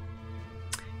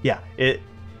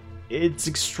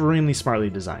extremely smartly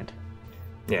designed.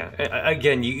 Yeah,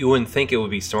 again, you wouldn't think it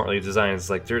would be smartly designed. It's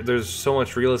like there's so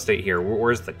much real estate here.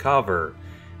 Where's the cover?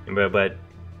 But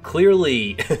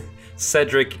clearly,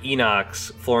 Cedric,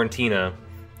 Enox, Florentino,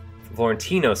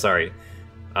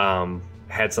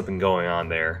 had something going on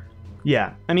there.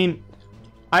 Yeah, I mean,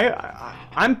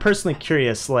 I'm personally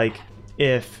curious, like,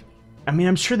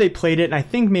 I'm sure they played it, and I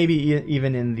think maybe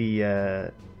even in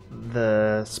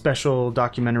the special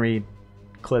documentary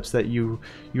clips that you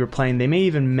were playing, they may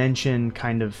even mention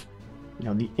kind of, you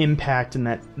know, the impact and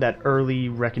that early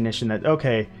recognition that,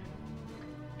 okay,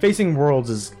 Facing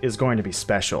Worlds is going to be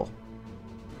special,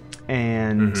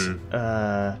 and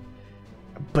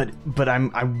but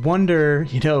I wonder,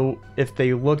 you know, if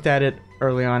they looked at it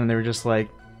early on and they were just like,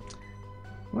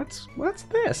 what's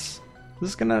this?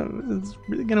 Is this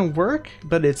really gonna work?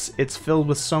 But it's filled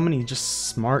with so many just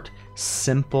smart,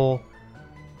 simple,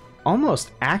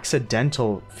 almost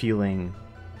accidental feeling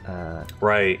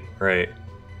right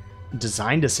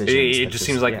design decisions. It just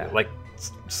seems like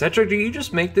Cedric, do you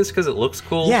just make this because it looks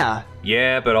cool?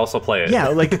 Yeah, but also play it. Yeah,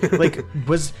 like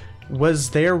was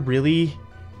there really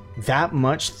that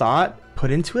much thought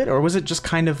put into it, or was it just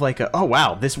kind of like oh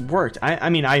wow, this worked? I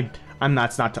mean I'm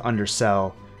not to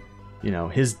undersell, you know,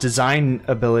 his design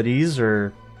abilities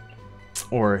or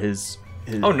his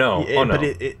oh no. But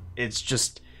it's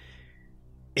just,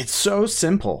 it's so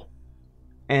simple,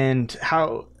 and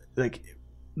how, like,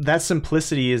 that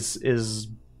simplicity is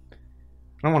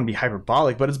I don't want to be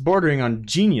hyperbolic, but it's bordering on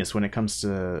genius when it comes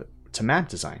to map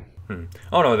design.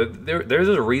 Oh no, there's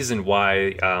a reason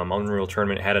why Unreal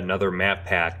Tournament had another map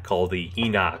pack called the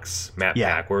Enox map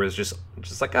pack, where it's just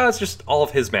like, it's just all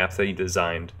of his maps that he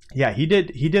designed. Yeah, he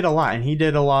did a lot, and he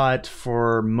did a lot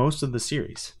for most of the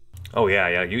series. Oh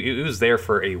yeah, he was there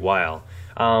for a while.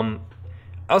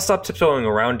 I'll stop tiptoeing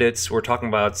around it. We're talking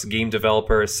about game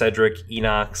developer Cedric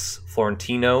Enox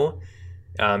Florentino.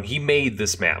 He made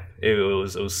this map. It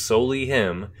was solely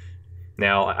him.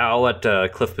 Now, I'll let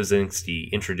Cliff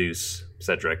Bleszinski introduce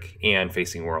Cedric and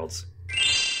Facing Worlds.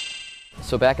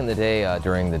 So back in the day,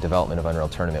 during the development of Unreal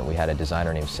Tournament, we had a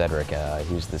designer named Cedric.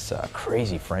 He was this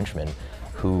crazy Frenchman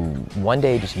who one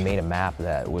day just made a map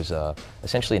that was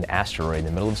essentially an asteroid in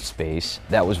the middle of space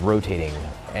that was rotating.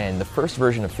 And the first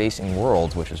version of Facing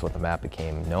Worlds, which is what the map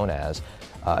became known as,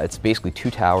 it's basically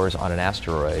two towers on an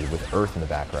asteroid with Earth in the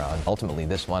background. Ultimately,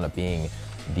 this wound up being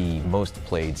the most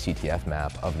played CTF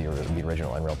map of the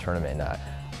original Unreal Tournament.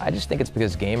 I just think it's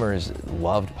because gamers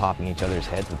loved popping each other's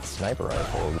heads with the sniper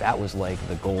rifle. That was like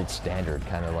the gold standard,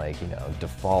 kind of like, you know,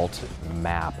 default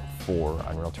map for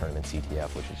Unreal Tournament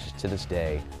CTF, which is just to this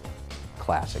day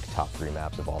classic top 3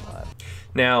 maps of all time.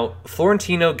 Now,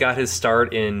 Florentino got his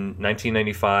start in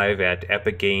 1995 at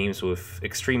Epic Games with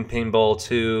Extreme Pinball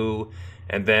 2,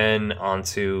 and then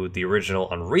onto the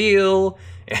original Unreal,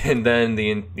 and then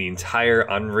the entire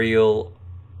Unreal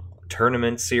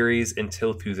Tournament series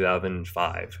until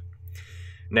 2005.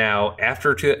 Now,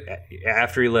 after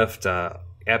he left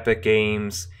Epic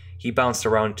Games, he bounced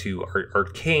around to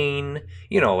Arcane,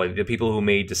 you know, like the people who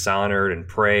made Dishonored and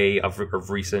Prey of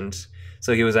recent.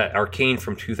 So he was at Arcane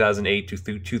from 2008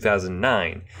 to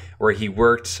 2009, where he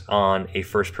worked on a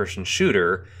first-person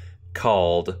shooter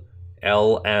called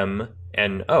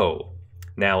LMNO.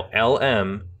 Now,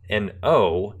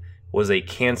 LMNO was a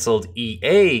canceled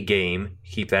EA game,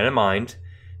 keep that in mind,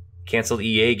 canceled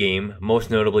EA game, most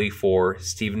notably for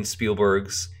Steven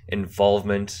Spielberg's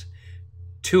involvement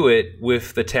to it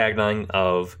with the tagline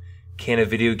of, "Can a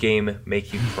video game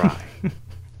make you cry?"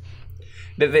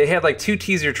 They had like 2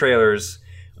 teaser trailers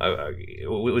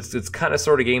It's kind of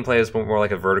sort of gameplay is more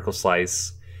like a vertical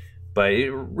slice, but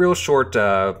real short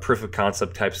proof of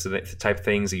concept type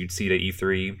things that you'd see at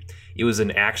E3. It was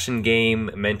an action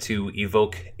game meant to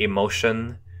evoke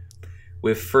emotion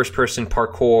with first-person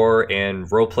parkour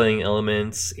and role-playing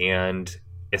elements and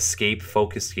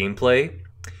escape-focused gameplay.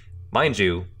 Mind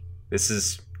you, this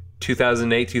is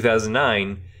 2008,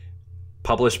 2009,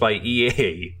 published by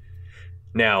EA.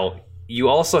 Now, you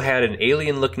also had an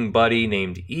alien-looking buddy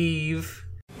named Eve.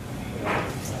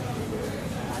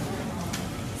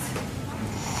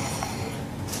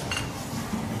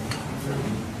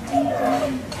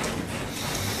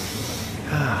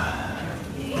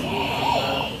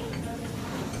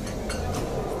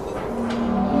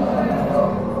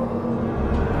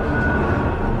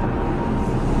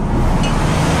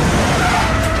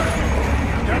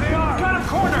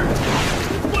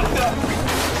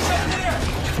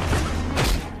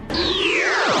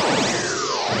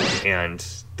 And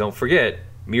don't forget,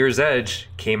 Mirror's Edge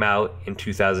came out in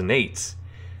 2008.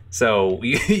 So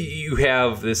you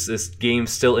have this game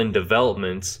still in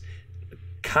development,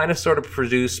 kind of sort of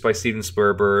produced by Steven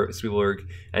Spielberg,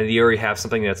 and you already have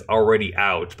something that's already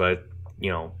out, but,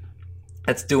 you know,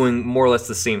 that's doing more or less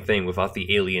the same thing without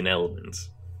the alien elements.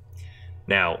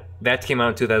 Now, that came out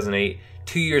in 2008.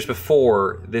 2 years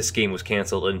before, this game was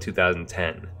canceled in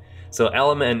 2010. So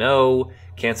LMNO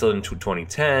canceled in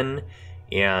 2010,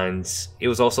 and it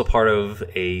was also part of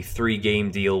a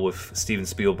 3-game deal with Steven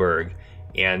Spielberg,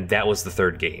 and that was the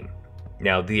 3rd game.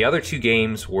 Now, the other 2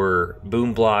 games were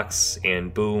Boom Blox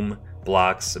and Boom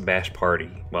Blox Bash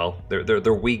Party. Well, they're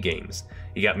Wii games.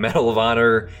 You got Medal of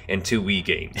Honor and 2 Wii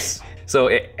games. So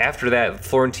after that,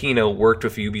 Florentino worked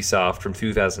with Ubisoft from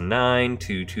 2009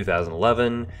 to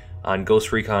 2011 on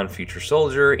Ghost Recon Future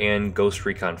Soldier and Ghost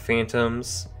Recon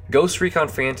Phantoms. Ghost Recon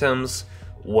Phantoms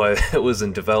was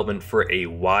in development for a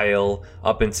while,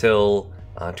 up until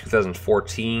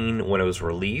 2014 when it was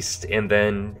released, and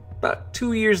then about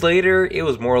 2 years later it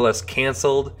was more or less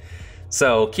canceled.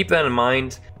 So keep that in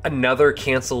mind. Another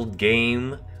canceled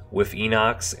game with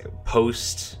Enox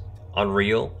post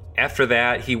Unreal. After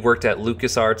that, he worked at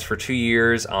LucasArts for 2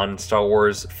 years on Star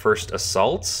Wars First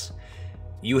Assault.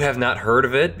 You have not heard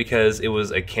of it because it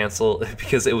was canceled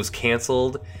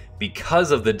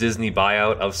because of the Disney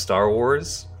buyout of Star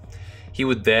Wars. He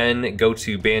would then go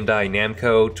to Bandai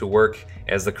Namco to work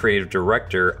as the creative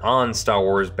director on Star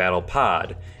Wars Battle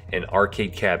Pod and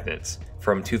Arcade Cabinets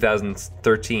from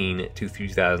 2013 to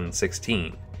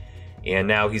 2016. And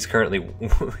now he's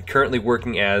currently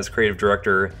working as creative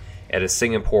director at a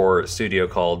Singapore studio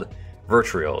called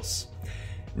Virtuos.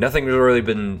 Nothing has really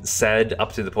been said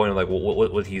up to the point of like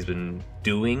what he's been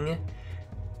doing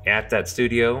at that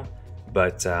studio.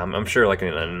 But I'm sure like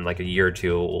in like a year or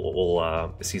two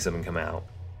we'll see something come out.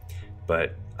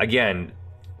 But again,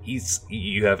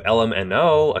 you have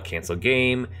LMNO, a canceled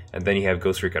game, and then you have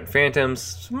Ghost Recon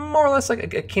Phantoms, more or less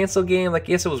like a canceled game. Like,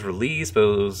 yes, it was released, but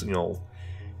it was, you know,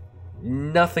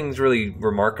 nothing's really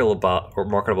remarkable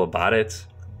about it.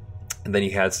 And then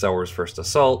you had Star Wars First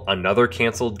Assault, another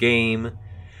canceled game.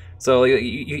 So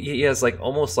he has like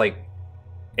almost like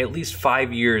at least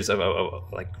 5 years of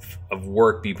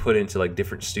work be put into like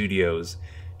different studios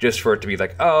just for it to be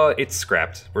like, oh, it's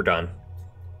scrapped, we're done,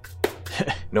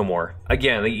 no more.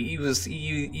 Again,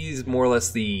 he's more or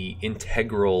less the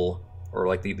integral or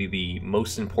like the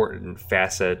most important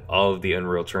facet of the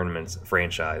Unreal Tournament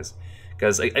franchise,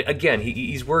 because again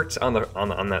he's worked on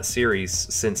that series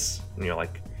since, you know,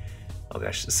 like, oh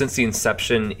gosh, since the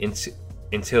inception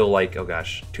until like, oh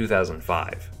gosh,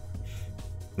 2005.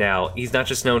 Now, he's not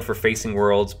just known for Facing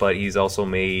Worlds, but he also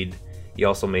made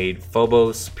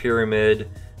Phobos, Pyramid,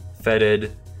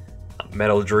 Fetid,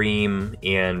 Metal Dream,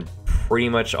 and pretty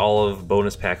much all of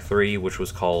Bonus Pack 3, which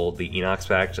was called the Enox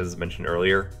Pack, as mentioned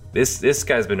earlier. This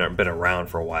guy's been around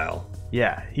for a while.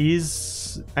 Yeah,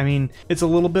 I mean, it's a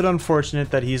little bit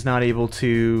unfortunate that he's not able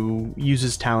to use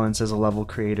his talents as a level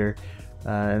creator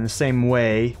in the same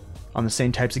way on the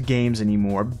same types of games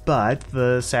anymore, but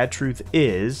the sad truth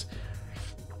is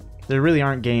there really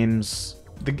aren't games,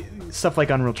 stuff like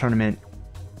Unreal Tournament,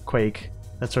 Quake,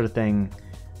 that sort of thing.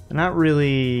 They're not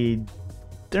really,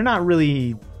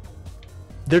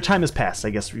 their time has passed, I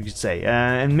guess you could say.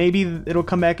 And maybe it'll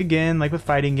come back again, like with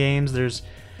fighting games. There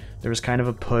was kind of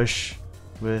a push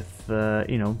with,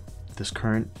 this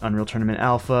current Unreal Tournament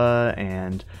Alpha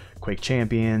and Quake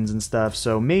Champions and stuff.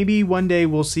 So maybe one day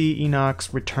we'll see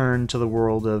Enox return to the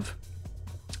world of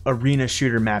arena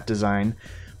shooter map design.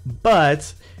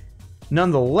 But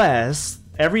nonetheless,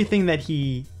 everything that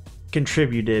he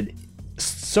contributed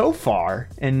so far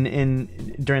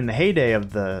during the heyday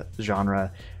of the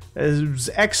genre It was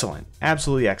excellent,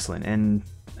 absolutely excellent. And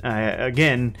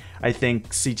again, I think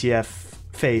CTF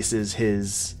Face is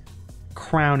his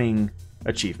crowning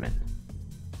achievement.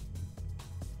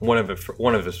 One of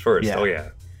his first. Yeah. Oh yeah.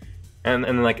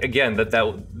 And like again,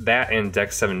 that and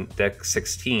Deck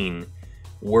 16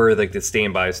 were like the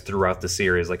standbys throughout the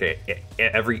series. Like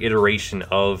every iteration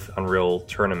of Unreal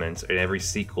Tournament and every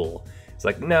sequel, it's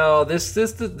like, no, this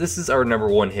is our number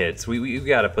one hits. We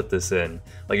got to put this in.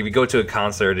 Like if you go to a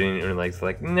concert and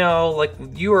like no, like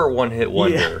you are a one hit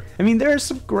wonder. Yeah. I mean, there are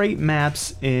some great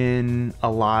maps in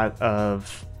a lot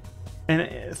of,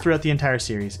 and throughout the entire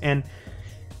series, and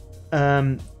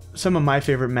some of my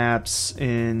favorite maps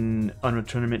in Unreal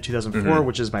Tournament 2004,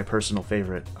 which is my personal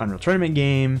favorite Unreal Tournament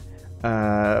game.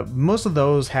 Most of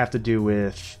those have to do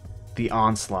with the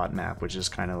Onslaught map, which is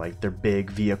kind of like their big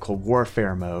vehicle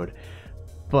warfare mode.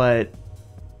 But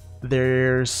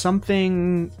there's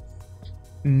something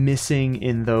missing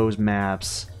in those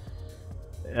maps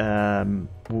when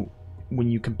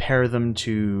you compare them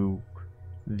to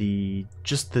the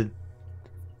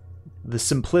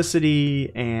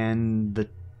simplicity and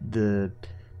the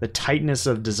tightness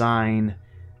of design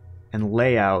and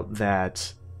layout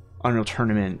that Unreal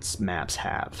Tournament's maps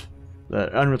have.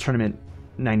 Unreal Tournament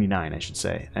 99, I should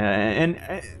say,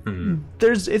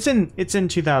 it's in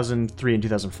 2003 and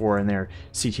 2004 in their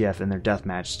CTF and their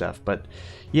deathmatch stuff. But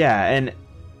yeah, and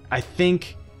I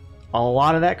think a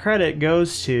lot of that credit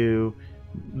goes to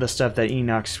the stuff that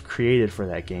Enox created for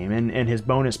that game and his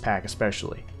bonus pack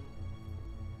especially.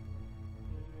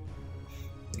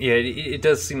 Yeah, it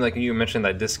does seem like you mentioned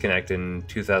that disconnect in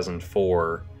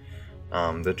 2004,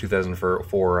 the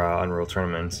 2004 Unreal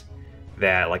Tournament,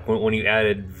 that like when you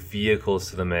added vehicles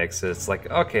to the mix, it's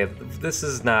like, okay, this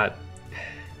is not...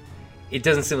 It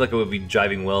doesn't seem like it would be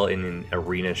jiving well in an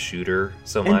arena shooter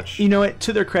so much. You know what?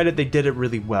 To their credit, they did it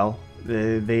really well.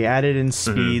 They added in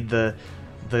speed. The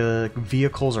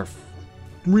vehicles are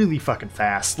really fucking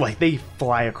fast. Like, they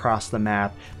fly across the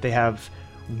map. They have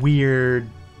weird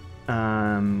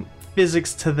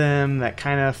physics to them that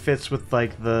kind of fits with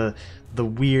like the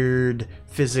weird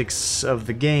physics of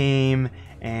the game,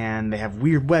 and they have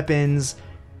weird weapons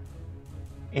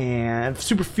and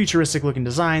super futuristic looking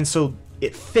design, so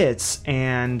it fits.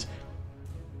 And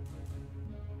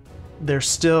they're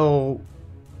still,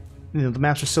 the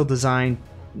maps are still designed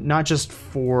not just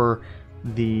for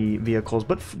the vehicles,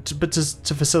 but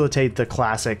to facilitate the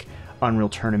classic Unreal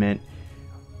Tournament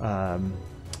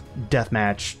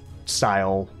deathmatch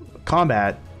style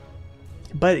combat.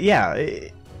 But yeah,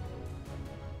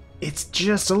 it's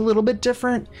just a little bit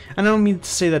different. And I don't mean to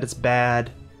say that it's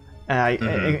bad.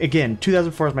 Again,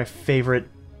 2004 is my favorite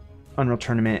Unreal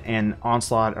Tournament, and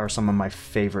Onslaught are some of my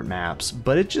favorite maps,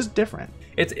 but it's just different.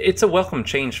 It's a welcome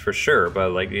change for sure,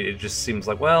 but like it just seems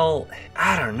like, well,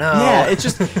 I don't know. Yeah, it's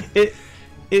just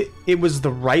it was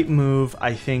the right move.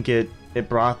 I think it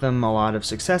brought them a lot of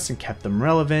success and kept them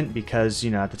relevant because,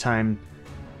 you know, at the time,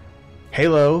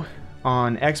 Halo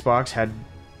on Xbox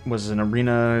was an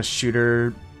arena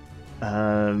shooter,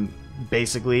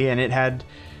 basically, and it had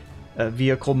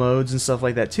vehicle modes and stuff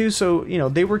like that too. So, you know,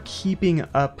 they were keeping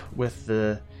up with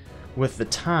the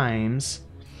times.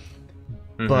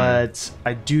 But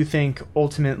I do think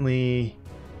ultimately,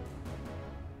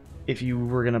 if you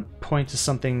were going to point to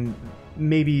something,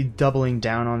 maybe doubling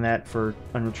down on that for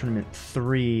Unreal Tournament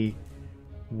 3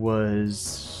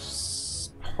 was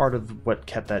part of what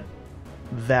kept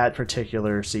that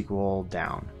particular sequel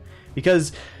down.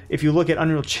 Because if you look at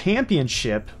Unreal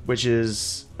Championship, which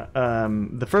is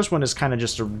the first one is kind of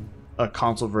just a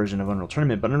console version of Unreal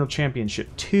Tournament, but Unreal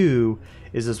Championship 2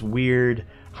 is this weird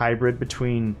hybrid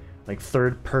between like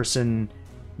third-person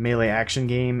melee action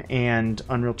game and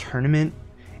Unreal Tournament,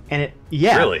 and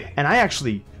really? And I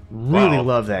actually really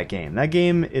love that game. That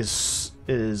game is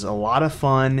a lot of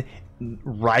fun.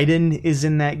 Raiden is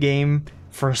in that game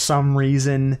for some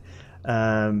reason. Wait,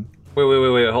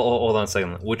 hold on a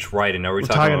second. Which Raiden? Are we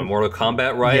talking about Mortal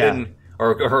Kombat Raiden? Yeah.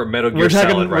 Or Metal Gear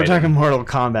Solid Raiden? We're talking Mortal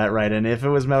Kombat Raiden. If it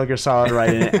was Metal Gear Solid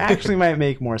Raiden, it actually might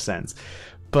make more sense.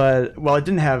 But while it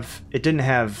didn't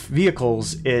have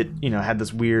vehicles, it, you know, had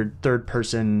this weird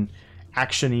third-person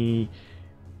action-y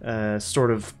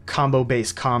sort of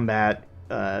combo-based combat,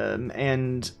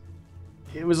 and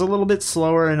it was a little bit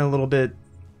slower and a little bit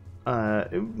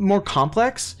more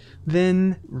complex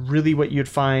than really what you'd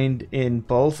find in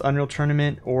both Unreal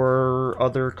Tournament or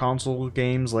other console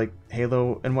games like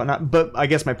Halo and whatnot. But I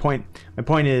guess my point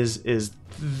is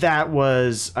that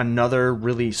was another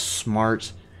really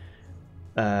smart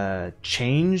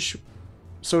change,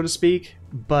 so to speak,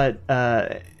 but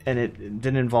and it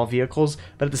didn't involve vehicles,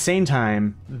 but at the same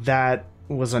time, that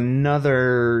was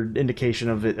another indication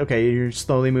of it. Okay, you're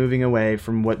slowly moving away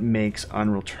from what makes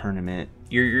Unreal Tournament.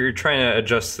 You're trying to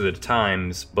adjust to the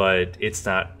times, but it's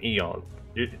not,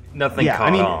 nothing Yeah, caught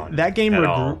I mean, on that game at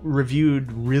all.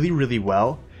 reviewed really, really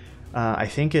well. I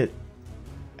think it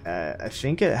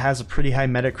has a pretty high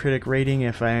Metacritic rating,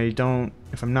 if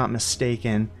I'm not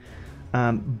mistaken.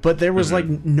 But there was like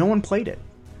no one played it.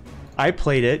 I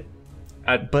played it,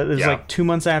 but it was like 2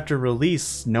 months after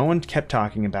release. No one kept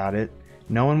talking about it.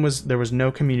 There was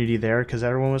no community there because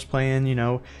everyone was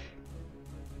playing,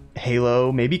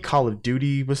 Halo. Maybe Call of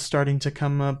Duty was starting to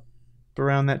come up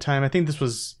around that time. I think this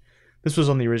was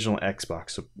on the original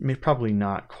Xbox, so probably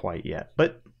not quite yet.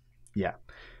 But yeah.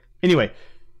 Anyway,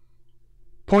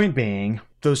 point being,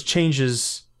 those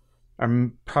changes are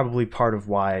probably part of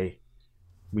why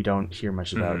we don't hear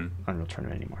much about Unreal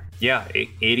Tournament anymore. Yeah,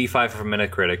 85 for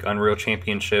Metacritic. Unreal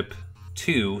Championship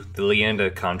 2, the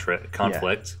Leanda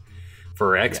conflict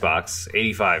for Xbox,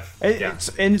 85.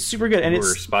 It's super good, and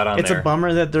We're spot on it's there. a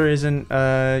bummer that there isn't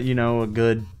a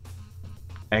good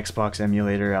Xbox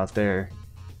emulator out there,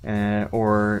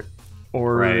 or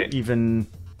Right. even.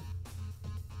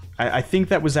 I think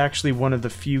that was actually one of the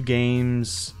few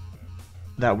games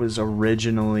that was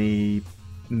originally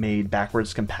made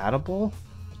backwards compatible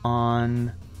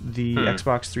on the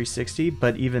Xbox 360,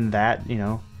 but even that,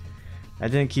 I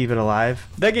didn't keep it alive.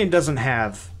 That game doesn't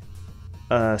have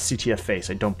a CTF face,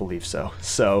 I don't believe so.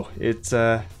 So it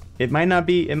might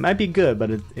be good, but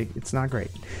it's not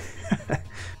great.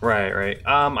 Right.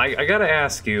 I gotta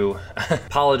ask you,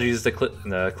 apologies to Cliff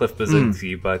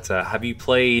Bleszinski, but have you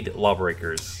played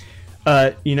Lawbreakers?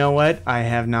 You know what? I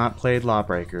have not played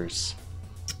Lawbreakers.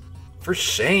 For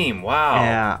shame! Wow.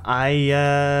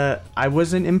 Yeah, I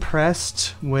wasn't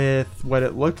impressed with what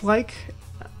it looked like,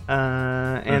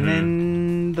 and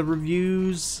then the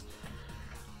reviews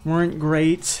weren't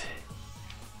great.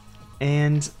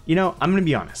 And I'm gonna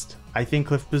be honest. I think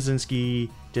Cliff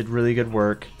Bleszinski did really good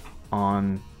work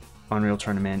on Unreal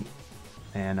Tournament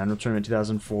and Unreal Tournament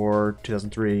 2004,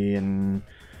 2003, and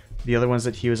the other ones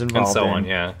that he was involved in. And so on,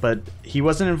 yeah. But he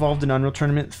wasn't involved in Unreal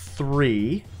Tournament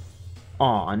 3.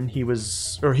 He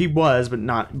was, but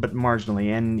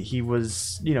marginally, and he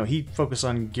was, he focused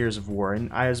on Gears of War,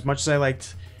 and as much as I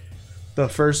liked the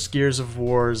first Gears of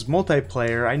War's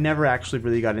multiplayer, I never actually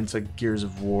really got into Gears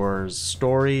of War's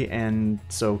story, and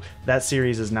so that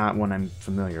series is not one I'm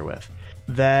familiar with.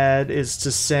 That is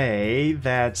to say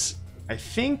that I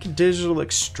think Digital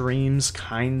Extremes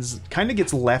kind of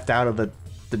gets left out of the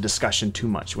discussion too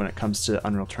much when it comes to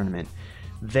Unreal Tournament.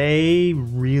 They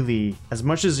really, as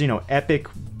much as Epic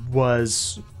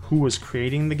was who was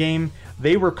creating the game,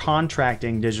 they were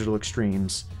contracting Digital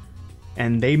Extremes,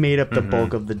 and they made up the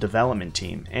bulk of the development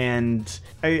team. And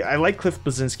I like Cliff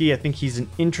Bleszinski. I think he's an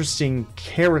interesting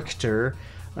character,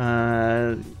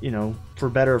 for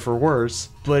better or for worse.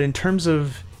 But in terms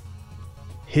of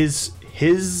his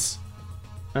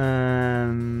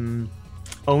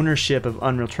ownership of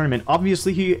Unreal Tournament,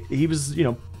 obviously he was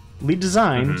lead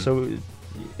design, so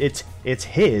it's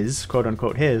his, quote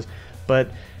unquote his,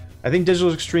 but I think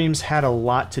Digital Extremes had a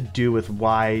lot to do with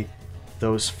why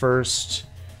those first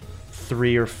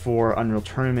 3 or 4 Unreal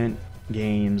Tournament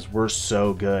games were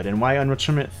so good, and why Unreal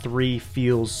Tournament 3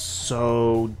 feels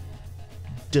so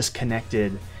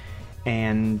disconnected.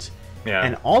 And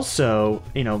also,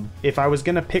 if I was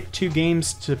gonna pick two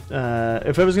games to,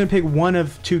 if I was gonna pick one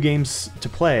of 2 games to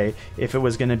play, if it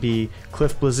was gonna be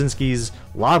Cliff Bleszinski's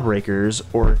Lawbreakers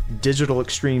or Digital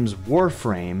Extremes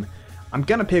Warframe, I'm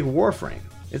gonna pick Warframe.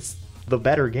 It's the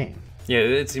better game. Yeah,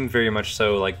 it seemed very much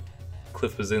so like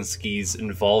Cliff Bleszinski's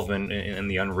involvement in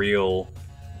the Unreal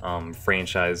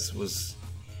franchise was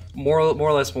more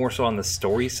or less more so on the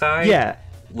story side. Yeah,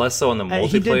 less so on the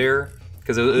multiplayer.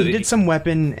 He did some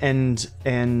weapon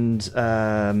and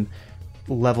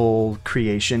level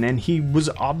creation, and he was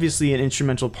obviously an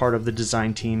instrumental part of the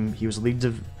design team. He was a lead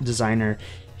designer.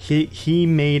 He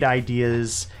made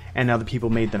ideas, and other people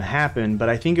made them happen. But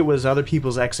I think it was other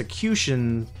people's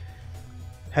execution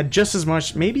had just as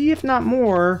much, maybe if not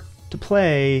more, to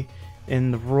play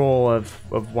in the role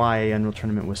of why Unreal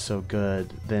Tournament was so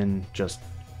good than just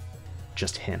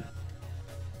him.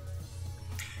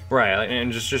 Right,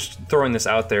 and just throwing this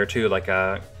out there too, like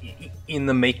in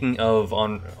the making of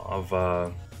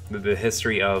the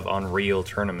history of Unreal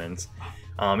tournaments,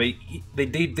 they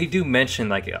do mention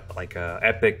like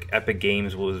Epic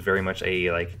Games was very much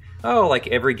a like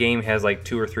every game has like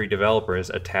 2 or 3 developers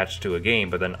attached to a game,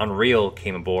 but then Unreal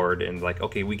came aboard and like,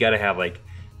 okay, we got to have like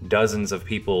dozens of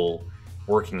people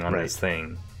working on this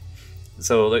thing.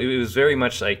 So it was very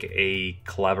much like a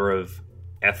collaborative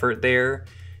effort there.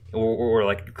 or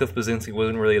like Cliff Bleszinski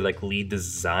wasn't really like lead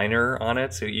designer on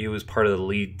it, so he was part of the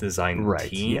lead design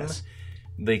team. Yes.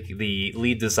 The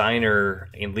lead designer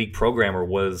and lead programmer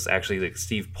was actually like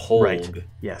Steve Polg. Right.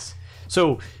 Yes.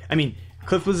 So, I mean,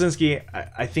 Cliff Bleszinski,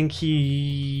 I think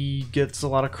he gets a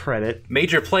lot of credit.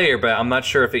 Major player, but I'm not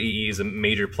sure if he is a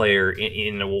major player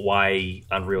in why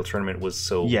Unreal Tournament was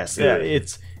so good.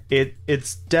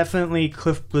 It's definitely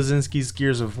Cliff Bleszinski's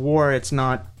Gears of War. It's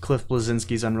not Cliff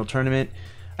Bleszinski's Unreal Tournament.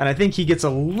 And I think he gets a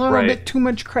little bit too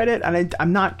much credit. And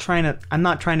I'm not trying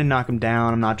to knock him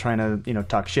down. I'm not trying to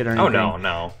talk shit or anything. Oh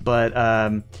no. But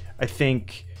I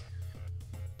think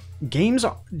games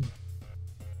are.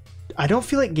 I don't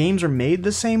feel like games are made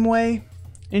the same way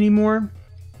anymore.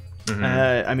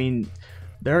 Mm-hmm. I mean,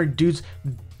 there are dudes,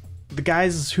 the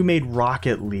guys who made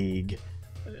Rocket League,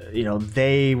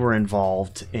 they were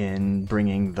involved in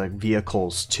bringing the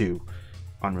vehicles to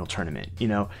Unreal Tournament.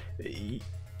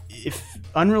 If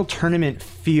Unreal Tournament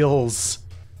feels,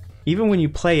 even when you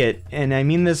play it, and I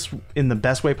mean this in the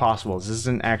best way possible, this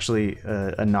isn't actually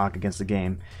a knock against the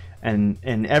game, and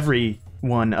every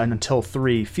one until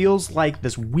 3 feels like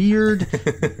this weird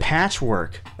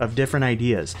patchwork of different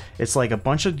ideas. It's like a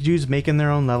bunch of dudes making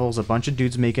their own levels, a bunch of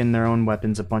dudes making their own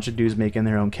weapons, a bunch of dudes making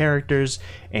their own characters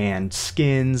and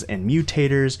skins and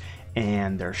mutators,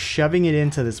 and they're shoving it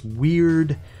into this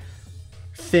weird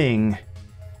thing,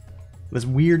 this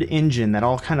weird engine that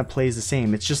all kind of plays the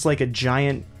same. It's just like a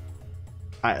giant,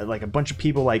 like a bunch of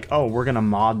people like, oh, we're gonna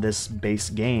mod this base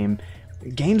game.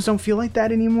 Games don't feel like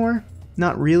that anymore.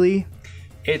 Not really.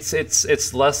 It's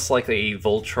less like a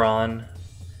Voltron,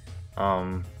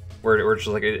 where it's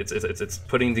just like it's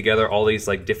putting together all these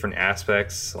like different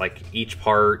aspects, like each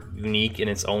part unique in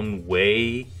its own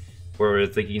way. Where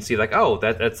it's like you can see like, oh,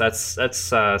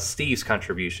 that's Steve's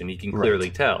contribution. You can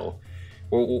clearly tell.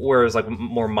 Whereas like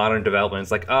more modern development, it's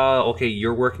like, okay,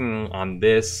 you're working on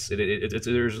this.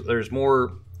 There's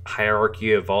more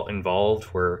hierarchy involved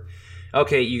where.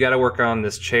 Okay, you got to work on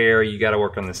this chair. You got to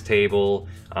work on this table.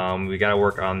 We got to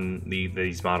work on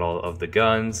these model of the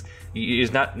guns.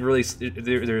 It's not really.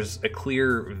 There's a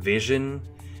clear vision,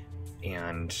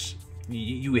 and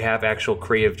you have actual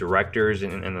creative directors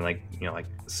and like like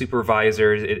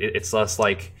supervisors. It's less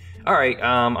like, all right,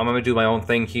 I'm gonna do my own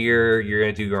thing here. You're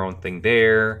gonna do your own thing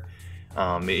there.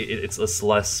 It's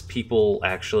less people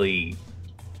actually.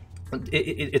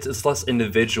 It's less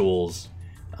individuals.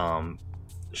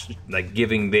 Like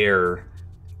giving their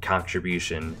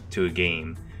contribution to a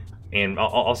game, and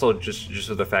also just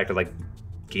with the fact that like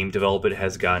game development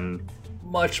has gotten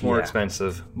much more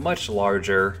expensive, much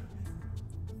larger.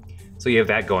 So you have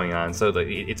that going on. So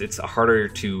it's harder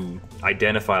to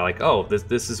identify like, oh,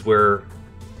 this is where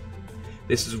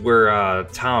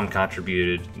Tom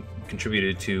contributed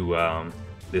to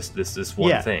this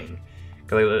one thing.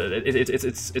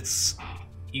 Because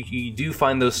you do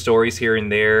find those stories here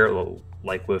and there.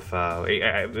 Like with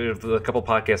a couple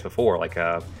podcasts before, like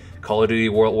Call of Duty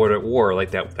World War,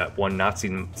 like that one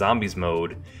Nazi zombies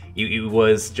mode, it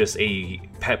was just a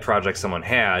pet project someone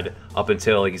had up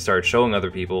until like you started showing other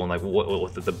people and like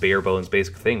what the bare bones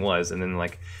basic thing was, and then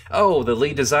like, oh, the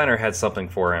lead designer had something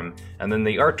for him, and then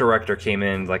the art director came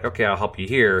in like, okay, I'll help you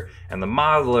here, and the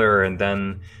modeler, and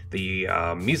then the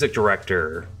music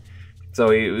director. So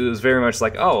it was very much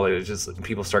like, oh, it was just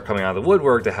people start coming out of the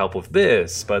woodwork to help with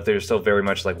this, but they're still very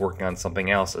much like working on something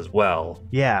else as well.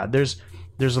 Yeah, there's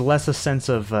less a sense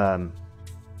of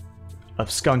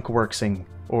skunk worksing,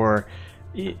 or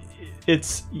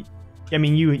it's. I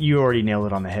mean, you already nailed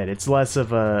it on the head. It's less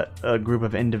of a group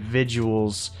of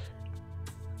individuals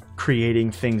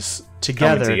creating things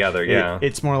together. Coming together, yeah.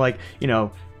 It's more like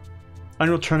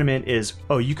Unreal Tournament is,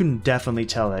 oh, you can definitely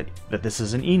tell that this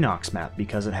is an Enox map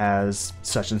because it has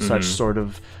such and such sort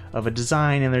of a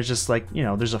design, and there's just like,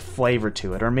 there's a flavor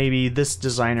to it. Or maybe this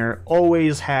designer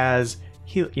always has,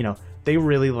 they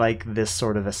really like this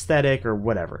sort of aesthetic or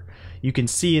whatever. You can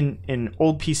see in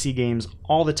old PC games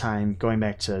all the time, going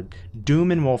back to Doom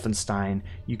and Wolfenstein,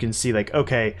 you can see like,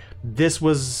 okay, this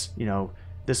was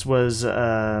this was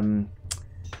a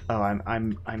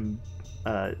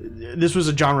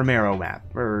John Romero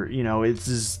map, or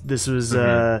this was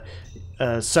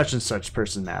such and such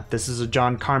person map. This is a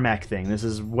John Carmack thing. This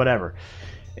is whatever.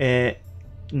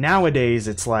 Nowadays,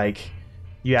 it's like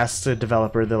you ask the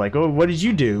developer, they're like, "Oh, what did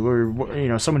you do?"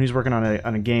 Or someone who's working on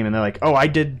a game, and they're like, "Oh, I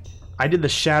did the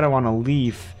shadow on a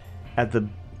leaf at the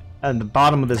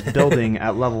bottom of this building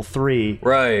at level 3.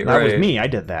 Right, that was me. I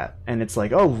did that." And it's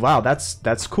like, "Oh, wow,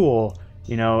 that's cool,"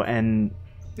 and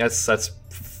that's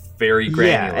very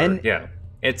granular.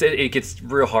 It gets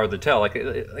real hard to tell. Like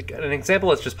an example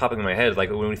that's just popping in my head.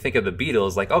 Like when we think of the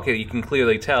Beatles, like okay, you can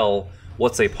clearly tell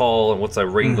what's a Paul and what's a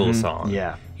Ringo song.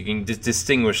 Yeah, you can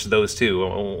distinguish those two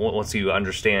once you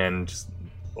understand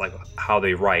like how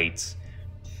they write.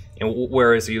 And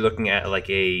whereas you're looking at like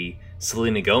a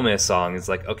Selena Gomez song, it's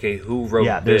like okay, who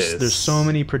wrote this? There's so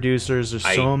many producers, there's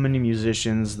so many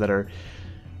musicians that are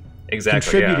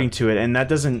contributing to it, and that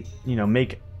doesn't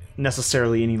make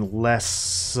necessarily any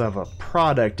less of a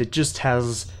product. It just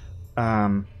has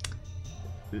the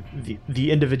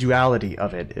individuality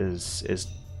of it is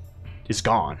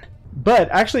gone. But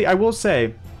actually, I will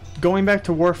say, going back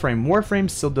to Warframe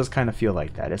still does kind of feel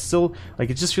like that. It's still like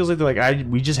it just feels like they're like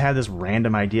we just had this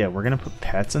random idea. We're gonna put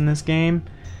pets in this game,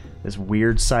 this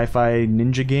weird sci-fi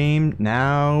ninja game.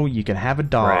 Now you can have a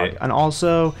dog, right. And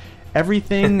also.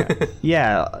 Everything,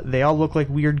 yeah, they all look like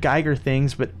weird Geiger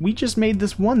things, but we just made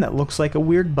this one that looks like a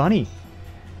weird bunny.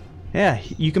 Yeah,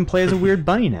 you can play as a weird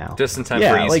bunny now. Just in time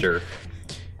for Easter. Like,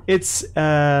 it's,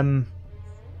 and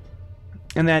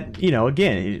that,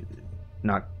 again,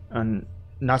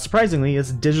 not surprisingly,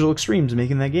 it's Digital Extremes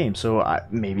making that game, so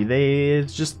maybe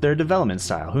it's just their development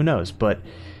style, who knows, but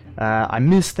I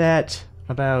miss that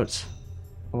about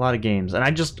a lot of games, and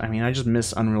I just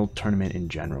miss Unreal Tournament in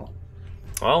general.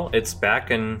 Well, it's back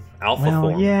in alpha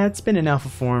form. Yeah, it's been in alpha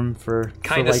form for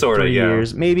like sorta, 3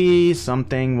 years. Maybe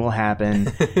something will happen,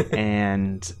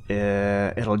 and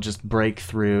it'll just break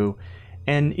through.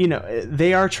 And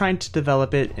they are trying to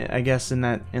develop it, I guess, in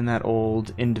that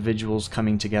old individuals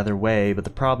coming together way. But the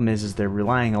problem is they're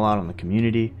relying a lot on the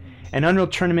community. And Unreal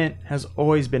Tournament has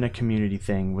always been a community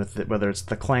thing, with whether it's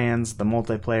the clans, the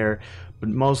multiplayer, but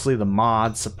mostly the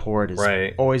mod support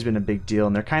has always been a big deal.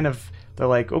 And they're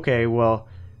like, okay, well,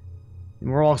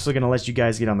 we're also going to let you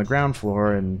guys get on the ground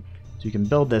floor and so you can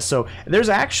build this. So there's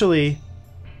actually,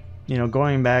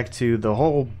 going back to the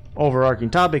whole overarching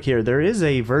topic here, there is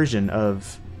a version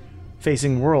of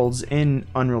Facing Worlds in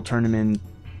Unreal Tournament,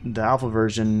 the alpha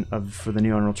version for the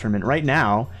new Unreal Tournament right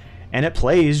now, and it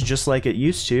plays just like it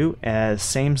used to, as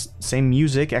same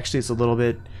music. Actually, it's a little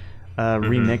bit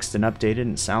remixed and updated,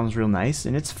 and it sounds real nice,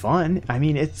 and it's fun. I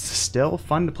mean, it's still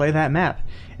fun to play that map,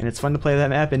 and it's fun to play that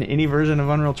map in any version of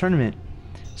Unreal Tournament.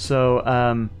 So,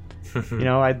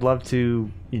 I'd love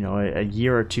to, a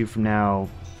year or two from now,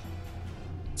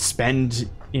 spend,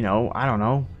 I don't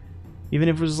know, even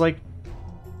if it was like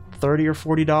 $30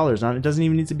 or $40. It doesn't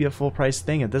even need to be a full price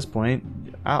thing at this point.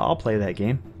 I'll play that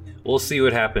game. We'll see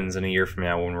what happens in a year from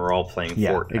now when we're all playing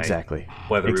Fortnite. Exactly.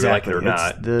 Whether we like it or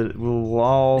not. We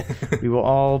will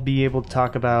all be able to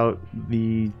talk about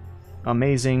the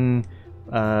amazing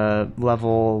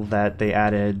level that they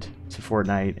added to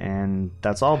Fortnite, and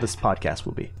that's all this podcast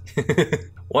will be.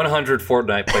 100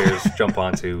 Fortnite players jump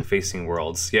onto Facing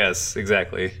Worlds. Yes,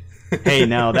 exactly. Hey,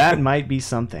 now that might be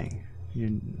something.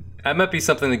 That might be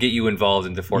something to get you involved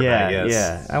into Fortnite, yes.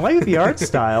 Yeah, I like the art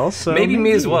style, so maybe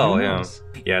me as well, yeah.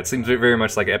 Yeah, it seems very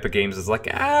much like Epic Games is like,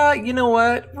 you know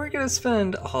what? We're going to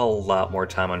spend a lot more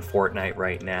time on Fortnite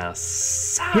right now.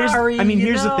 Sorry,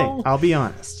 here's the thing. I'll be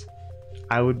honest.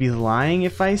 I would be lying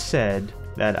if I said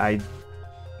that I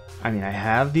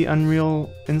have the Unreal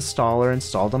installer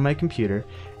installed on my computer,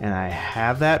 and I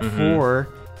have that for...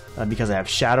 because I have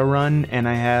Shadowrun and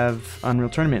I have Unreal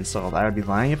Tournament installed. I would be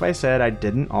lying if I said I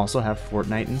didn't also have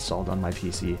Fortnite installed on my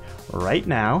PC right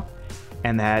now,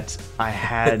 and that I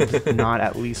had not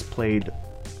at least played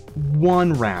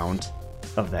one round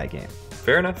of that game.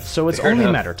 Fair enough. So it's only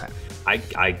a matter of time.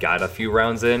 I got a few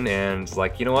rounds in and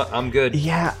like, you know what, I'm good.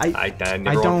 Yeah, I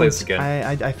never want to play this again.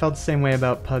 I felt the same way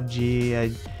about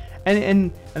PUBG.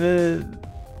 And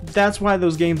that's why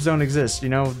those games don't exist.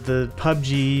 The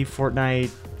PUBG,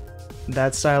 Fortnite,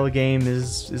 that style of game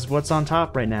is what's on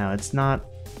top right now. It's not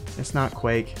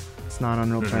Quake. It's not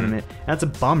Unreal Tournament. That's a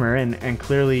bummer, and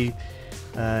clearly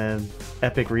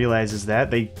Epic realizes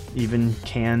that. They even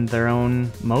canned their own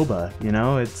MOBA.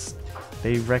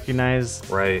 They recognize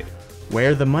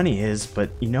where the money is, but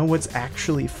you know what's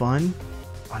actually fun?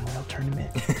 Unreal Tournament.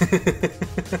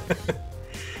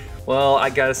 Well, I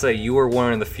gotta say, you were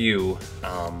one of the few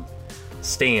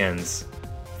stands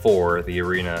for the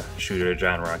arena shooter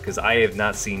genre, because I have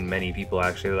not seen many people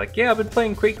actually like, I've been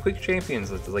playing Quake Champions.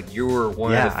 It's like you were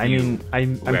one of the few.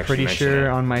 I'm pretty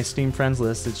sure on my Steam friends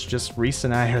list, it's just Reese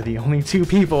and I are the only two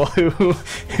people who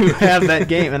have that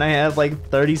game, and I have like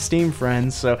 30 Steam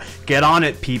friends. So get on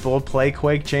it, people. Play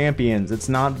Quake Champions. It's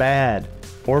not bad.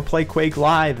 Or play Quake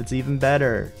Live. It's even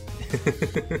better.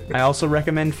 I also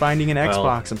recommend finding an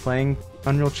Xbox and playing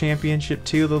Unreal Championship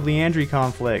 2, the Leandri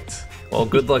conflict. Well,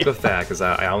 good luck with that, because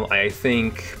I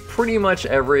think pretty much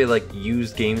every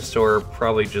used game store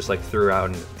probably just threw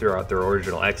out their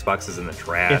original Xboxes in the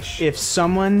trash. If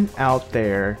someone out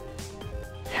there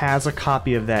has a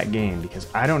copy of that game, because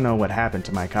I don't know what happened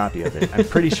to my copy of it. I'm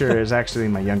pretty sure it's actually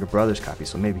my younger brother's copy,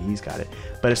 so maybe he's got it.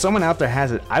 But if someone out there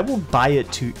has it, I will buy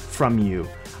it from you.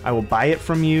 I will buy it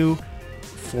from you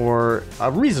for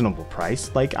a reasonable price.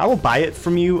 I will buy it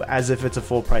from you as if it's a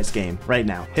full price game right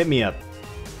now. Hit me up.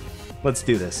 Let's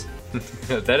do this.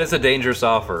 That is a dangerous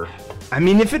offer. I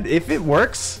mean, if it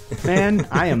works, man,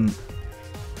 I am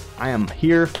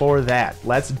here for that.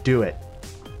 Let's do it.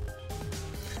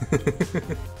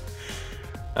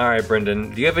 All right,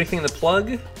 Brendan, do you have anything to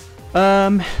plug?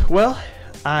 Well,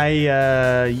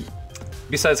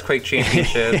 Besides Quake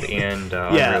Championship and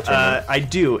Unreal Tournament. I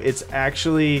do. It's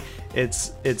actually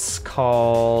it's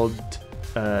called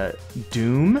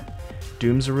Doom.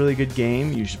 Doom's a really good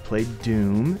game. You should play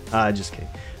Doom. Just kidding.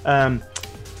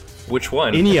 Which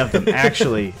one? Any of them,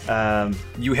 actually.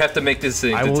 You have to make this.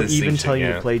 I will even tell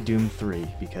you to play Doom 3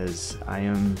 because I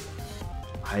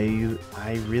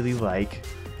really like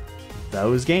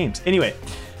those games. Anyway,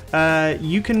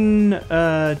 you can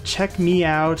check me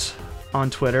out on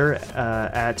Twitter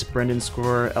at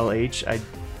BrendanScoreLH. I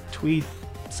tweet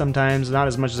sometimes, not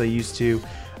as much as I used to.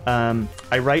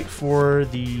 I write for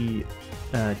the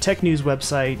tech news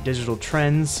website Digital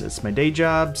Trends. It's my day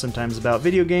job, sometimes about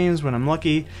video games when I'm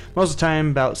lucky. Most of the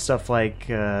time about stuff like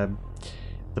the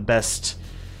best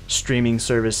streaming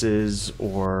services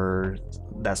or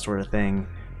that sort of thing.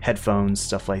 Headphones,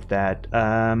 stuff like that.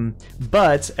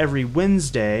 But every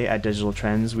Wednesday at Digital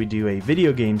Trends, we do a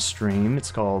video game stream.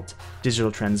 It's called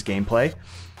Digital Trends Gameplay.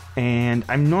 And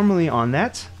I'm normally on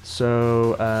that,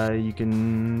 so you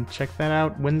can check that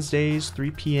out Wednesdays,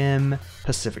 3 p.m.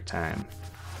 Pacific time.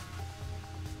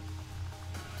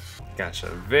 Gotcha.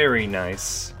 Very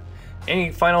nice. Any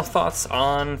final thoughts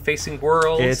on Facing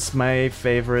Worlds? It's my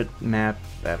favorite map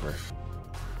ever.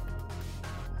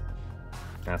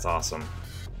 That's awesome.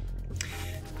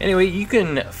 Anyway, you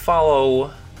can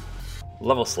follow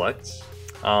Level Select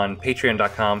on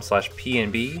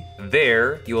patreon.com/PNB.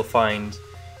 There you will find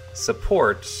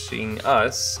supporting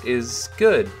us is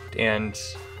good. And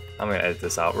I'm going to edit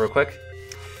this out real quick.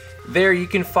 There you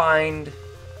can find...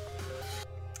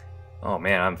 Oh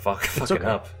man, I'm fucking okay.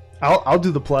 up. I'll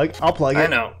do the plug. I'll plug it. I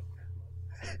know.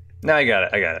 No, I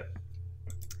got it.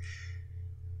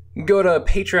 Go to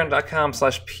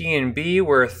patreon.com/PNB,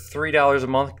 where $3 a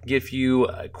month can give you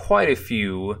quite a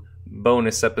few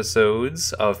bonus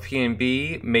episodes of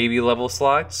PNB, maybe Level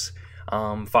Selects,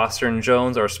 Foster and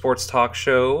Jones, our sports talk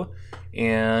show,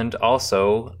 and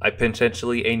also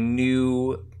potentially a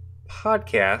new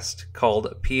podcast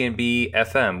called PNB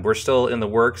FM. We're still in the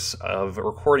works of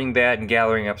recording that and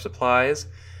gathering up supplies,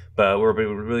 but we're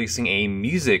releasing a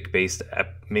music-based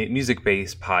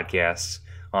podcast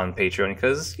on Patreon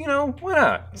because, why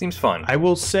not? It seems fun. I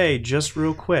will say just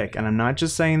real quick, and I'm not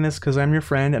just saying this because I'm your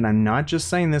friend, and I'm not just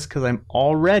saying this because I'm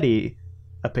already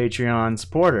a Patreon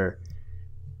supporter,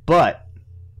 but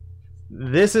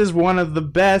this is one of the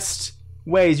best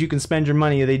ways you can spend your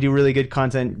money. They do really good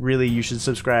content. Really, you should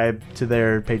subscribe to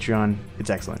their Patreon. It's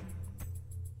excellent.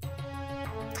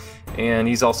 And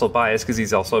he's also biased because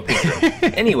he's also a patron.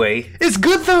 Anyway. It's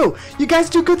good, though. You guys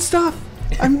do good stuff.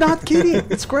 I'm not kidding.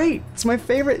 It's great. It's my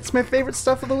favorite. It's my favorite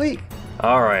stuff of the week.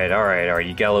 All right.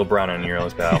 You got a little brown on your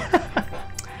nose, pal.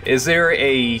 Is there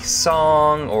a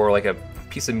song or a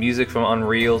piece of music from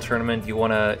Unreal Tournament you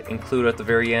want to include at the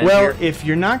very end? Well, here? If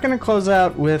you're not going to close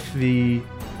out with the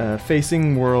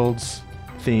Facing Worlds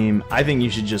theme, I think you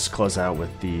should just close out with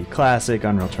the classic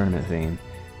Unreal Tournament theme.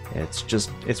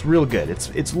 It's real good.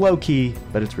 It's low key,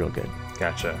 but it's real good.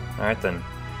 Gotcha. All right then.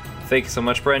 Thank you so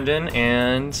much, Brendan,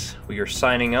 and we are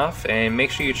signing off. And make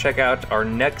sure you check out our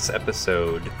next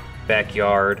episode,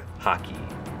 Backyard Hockey.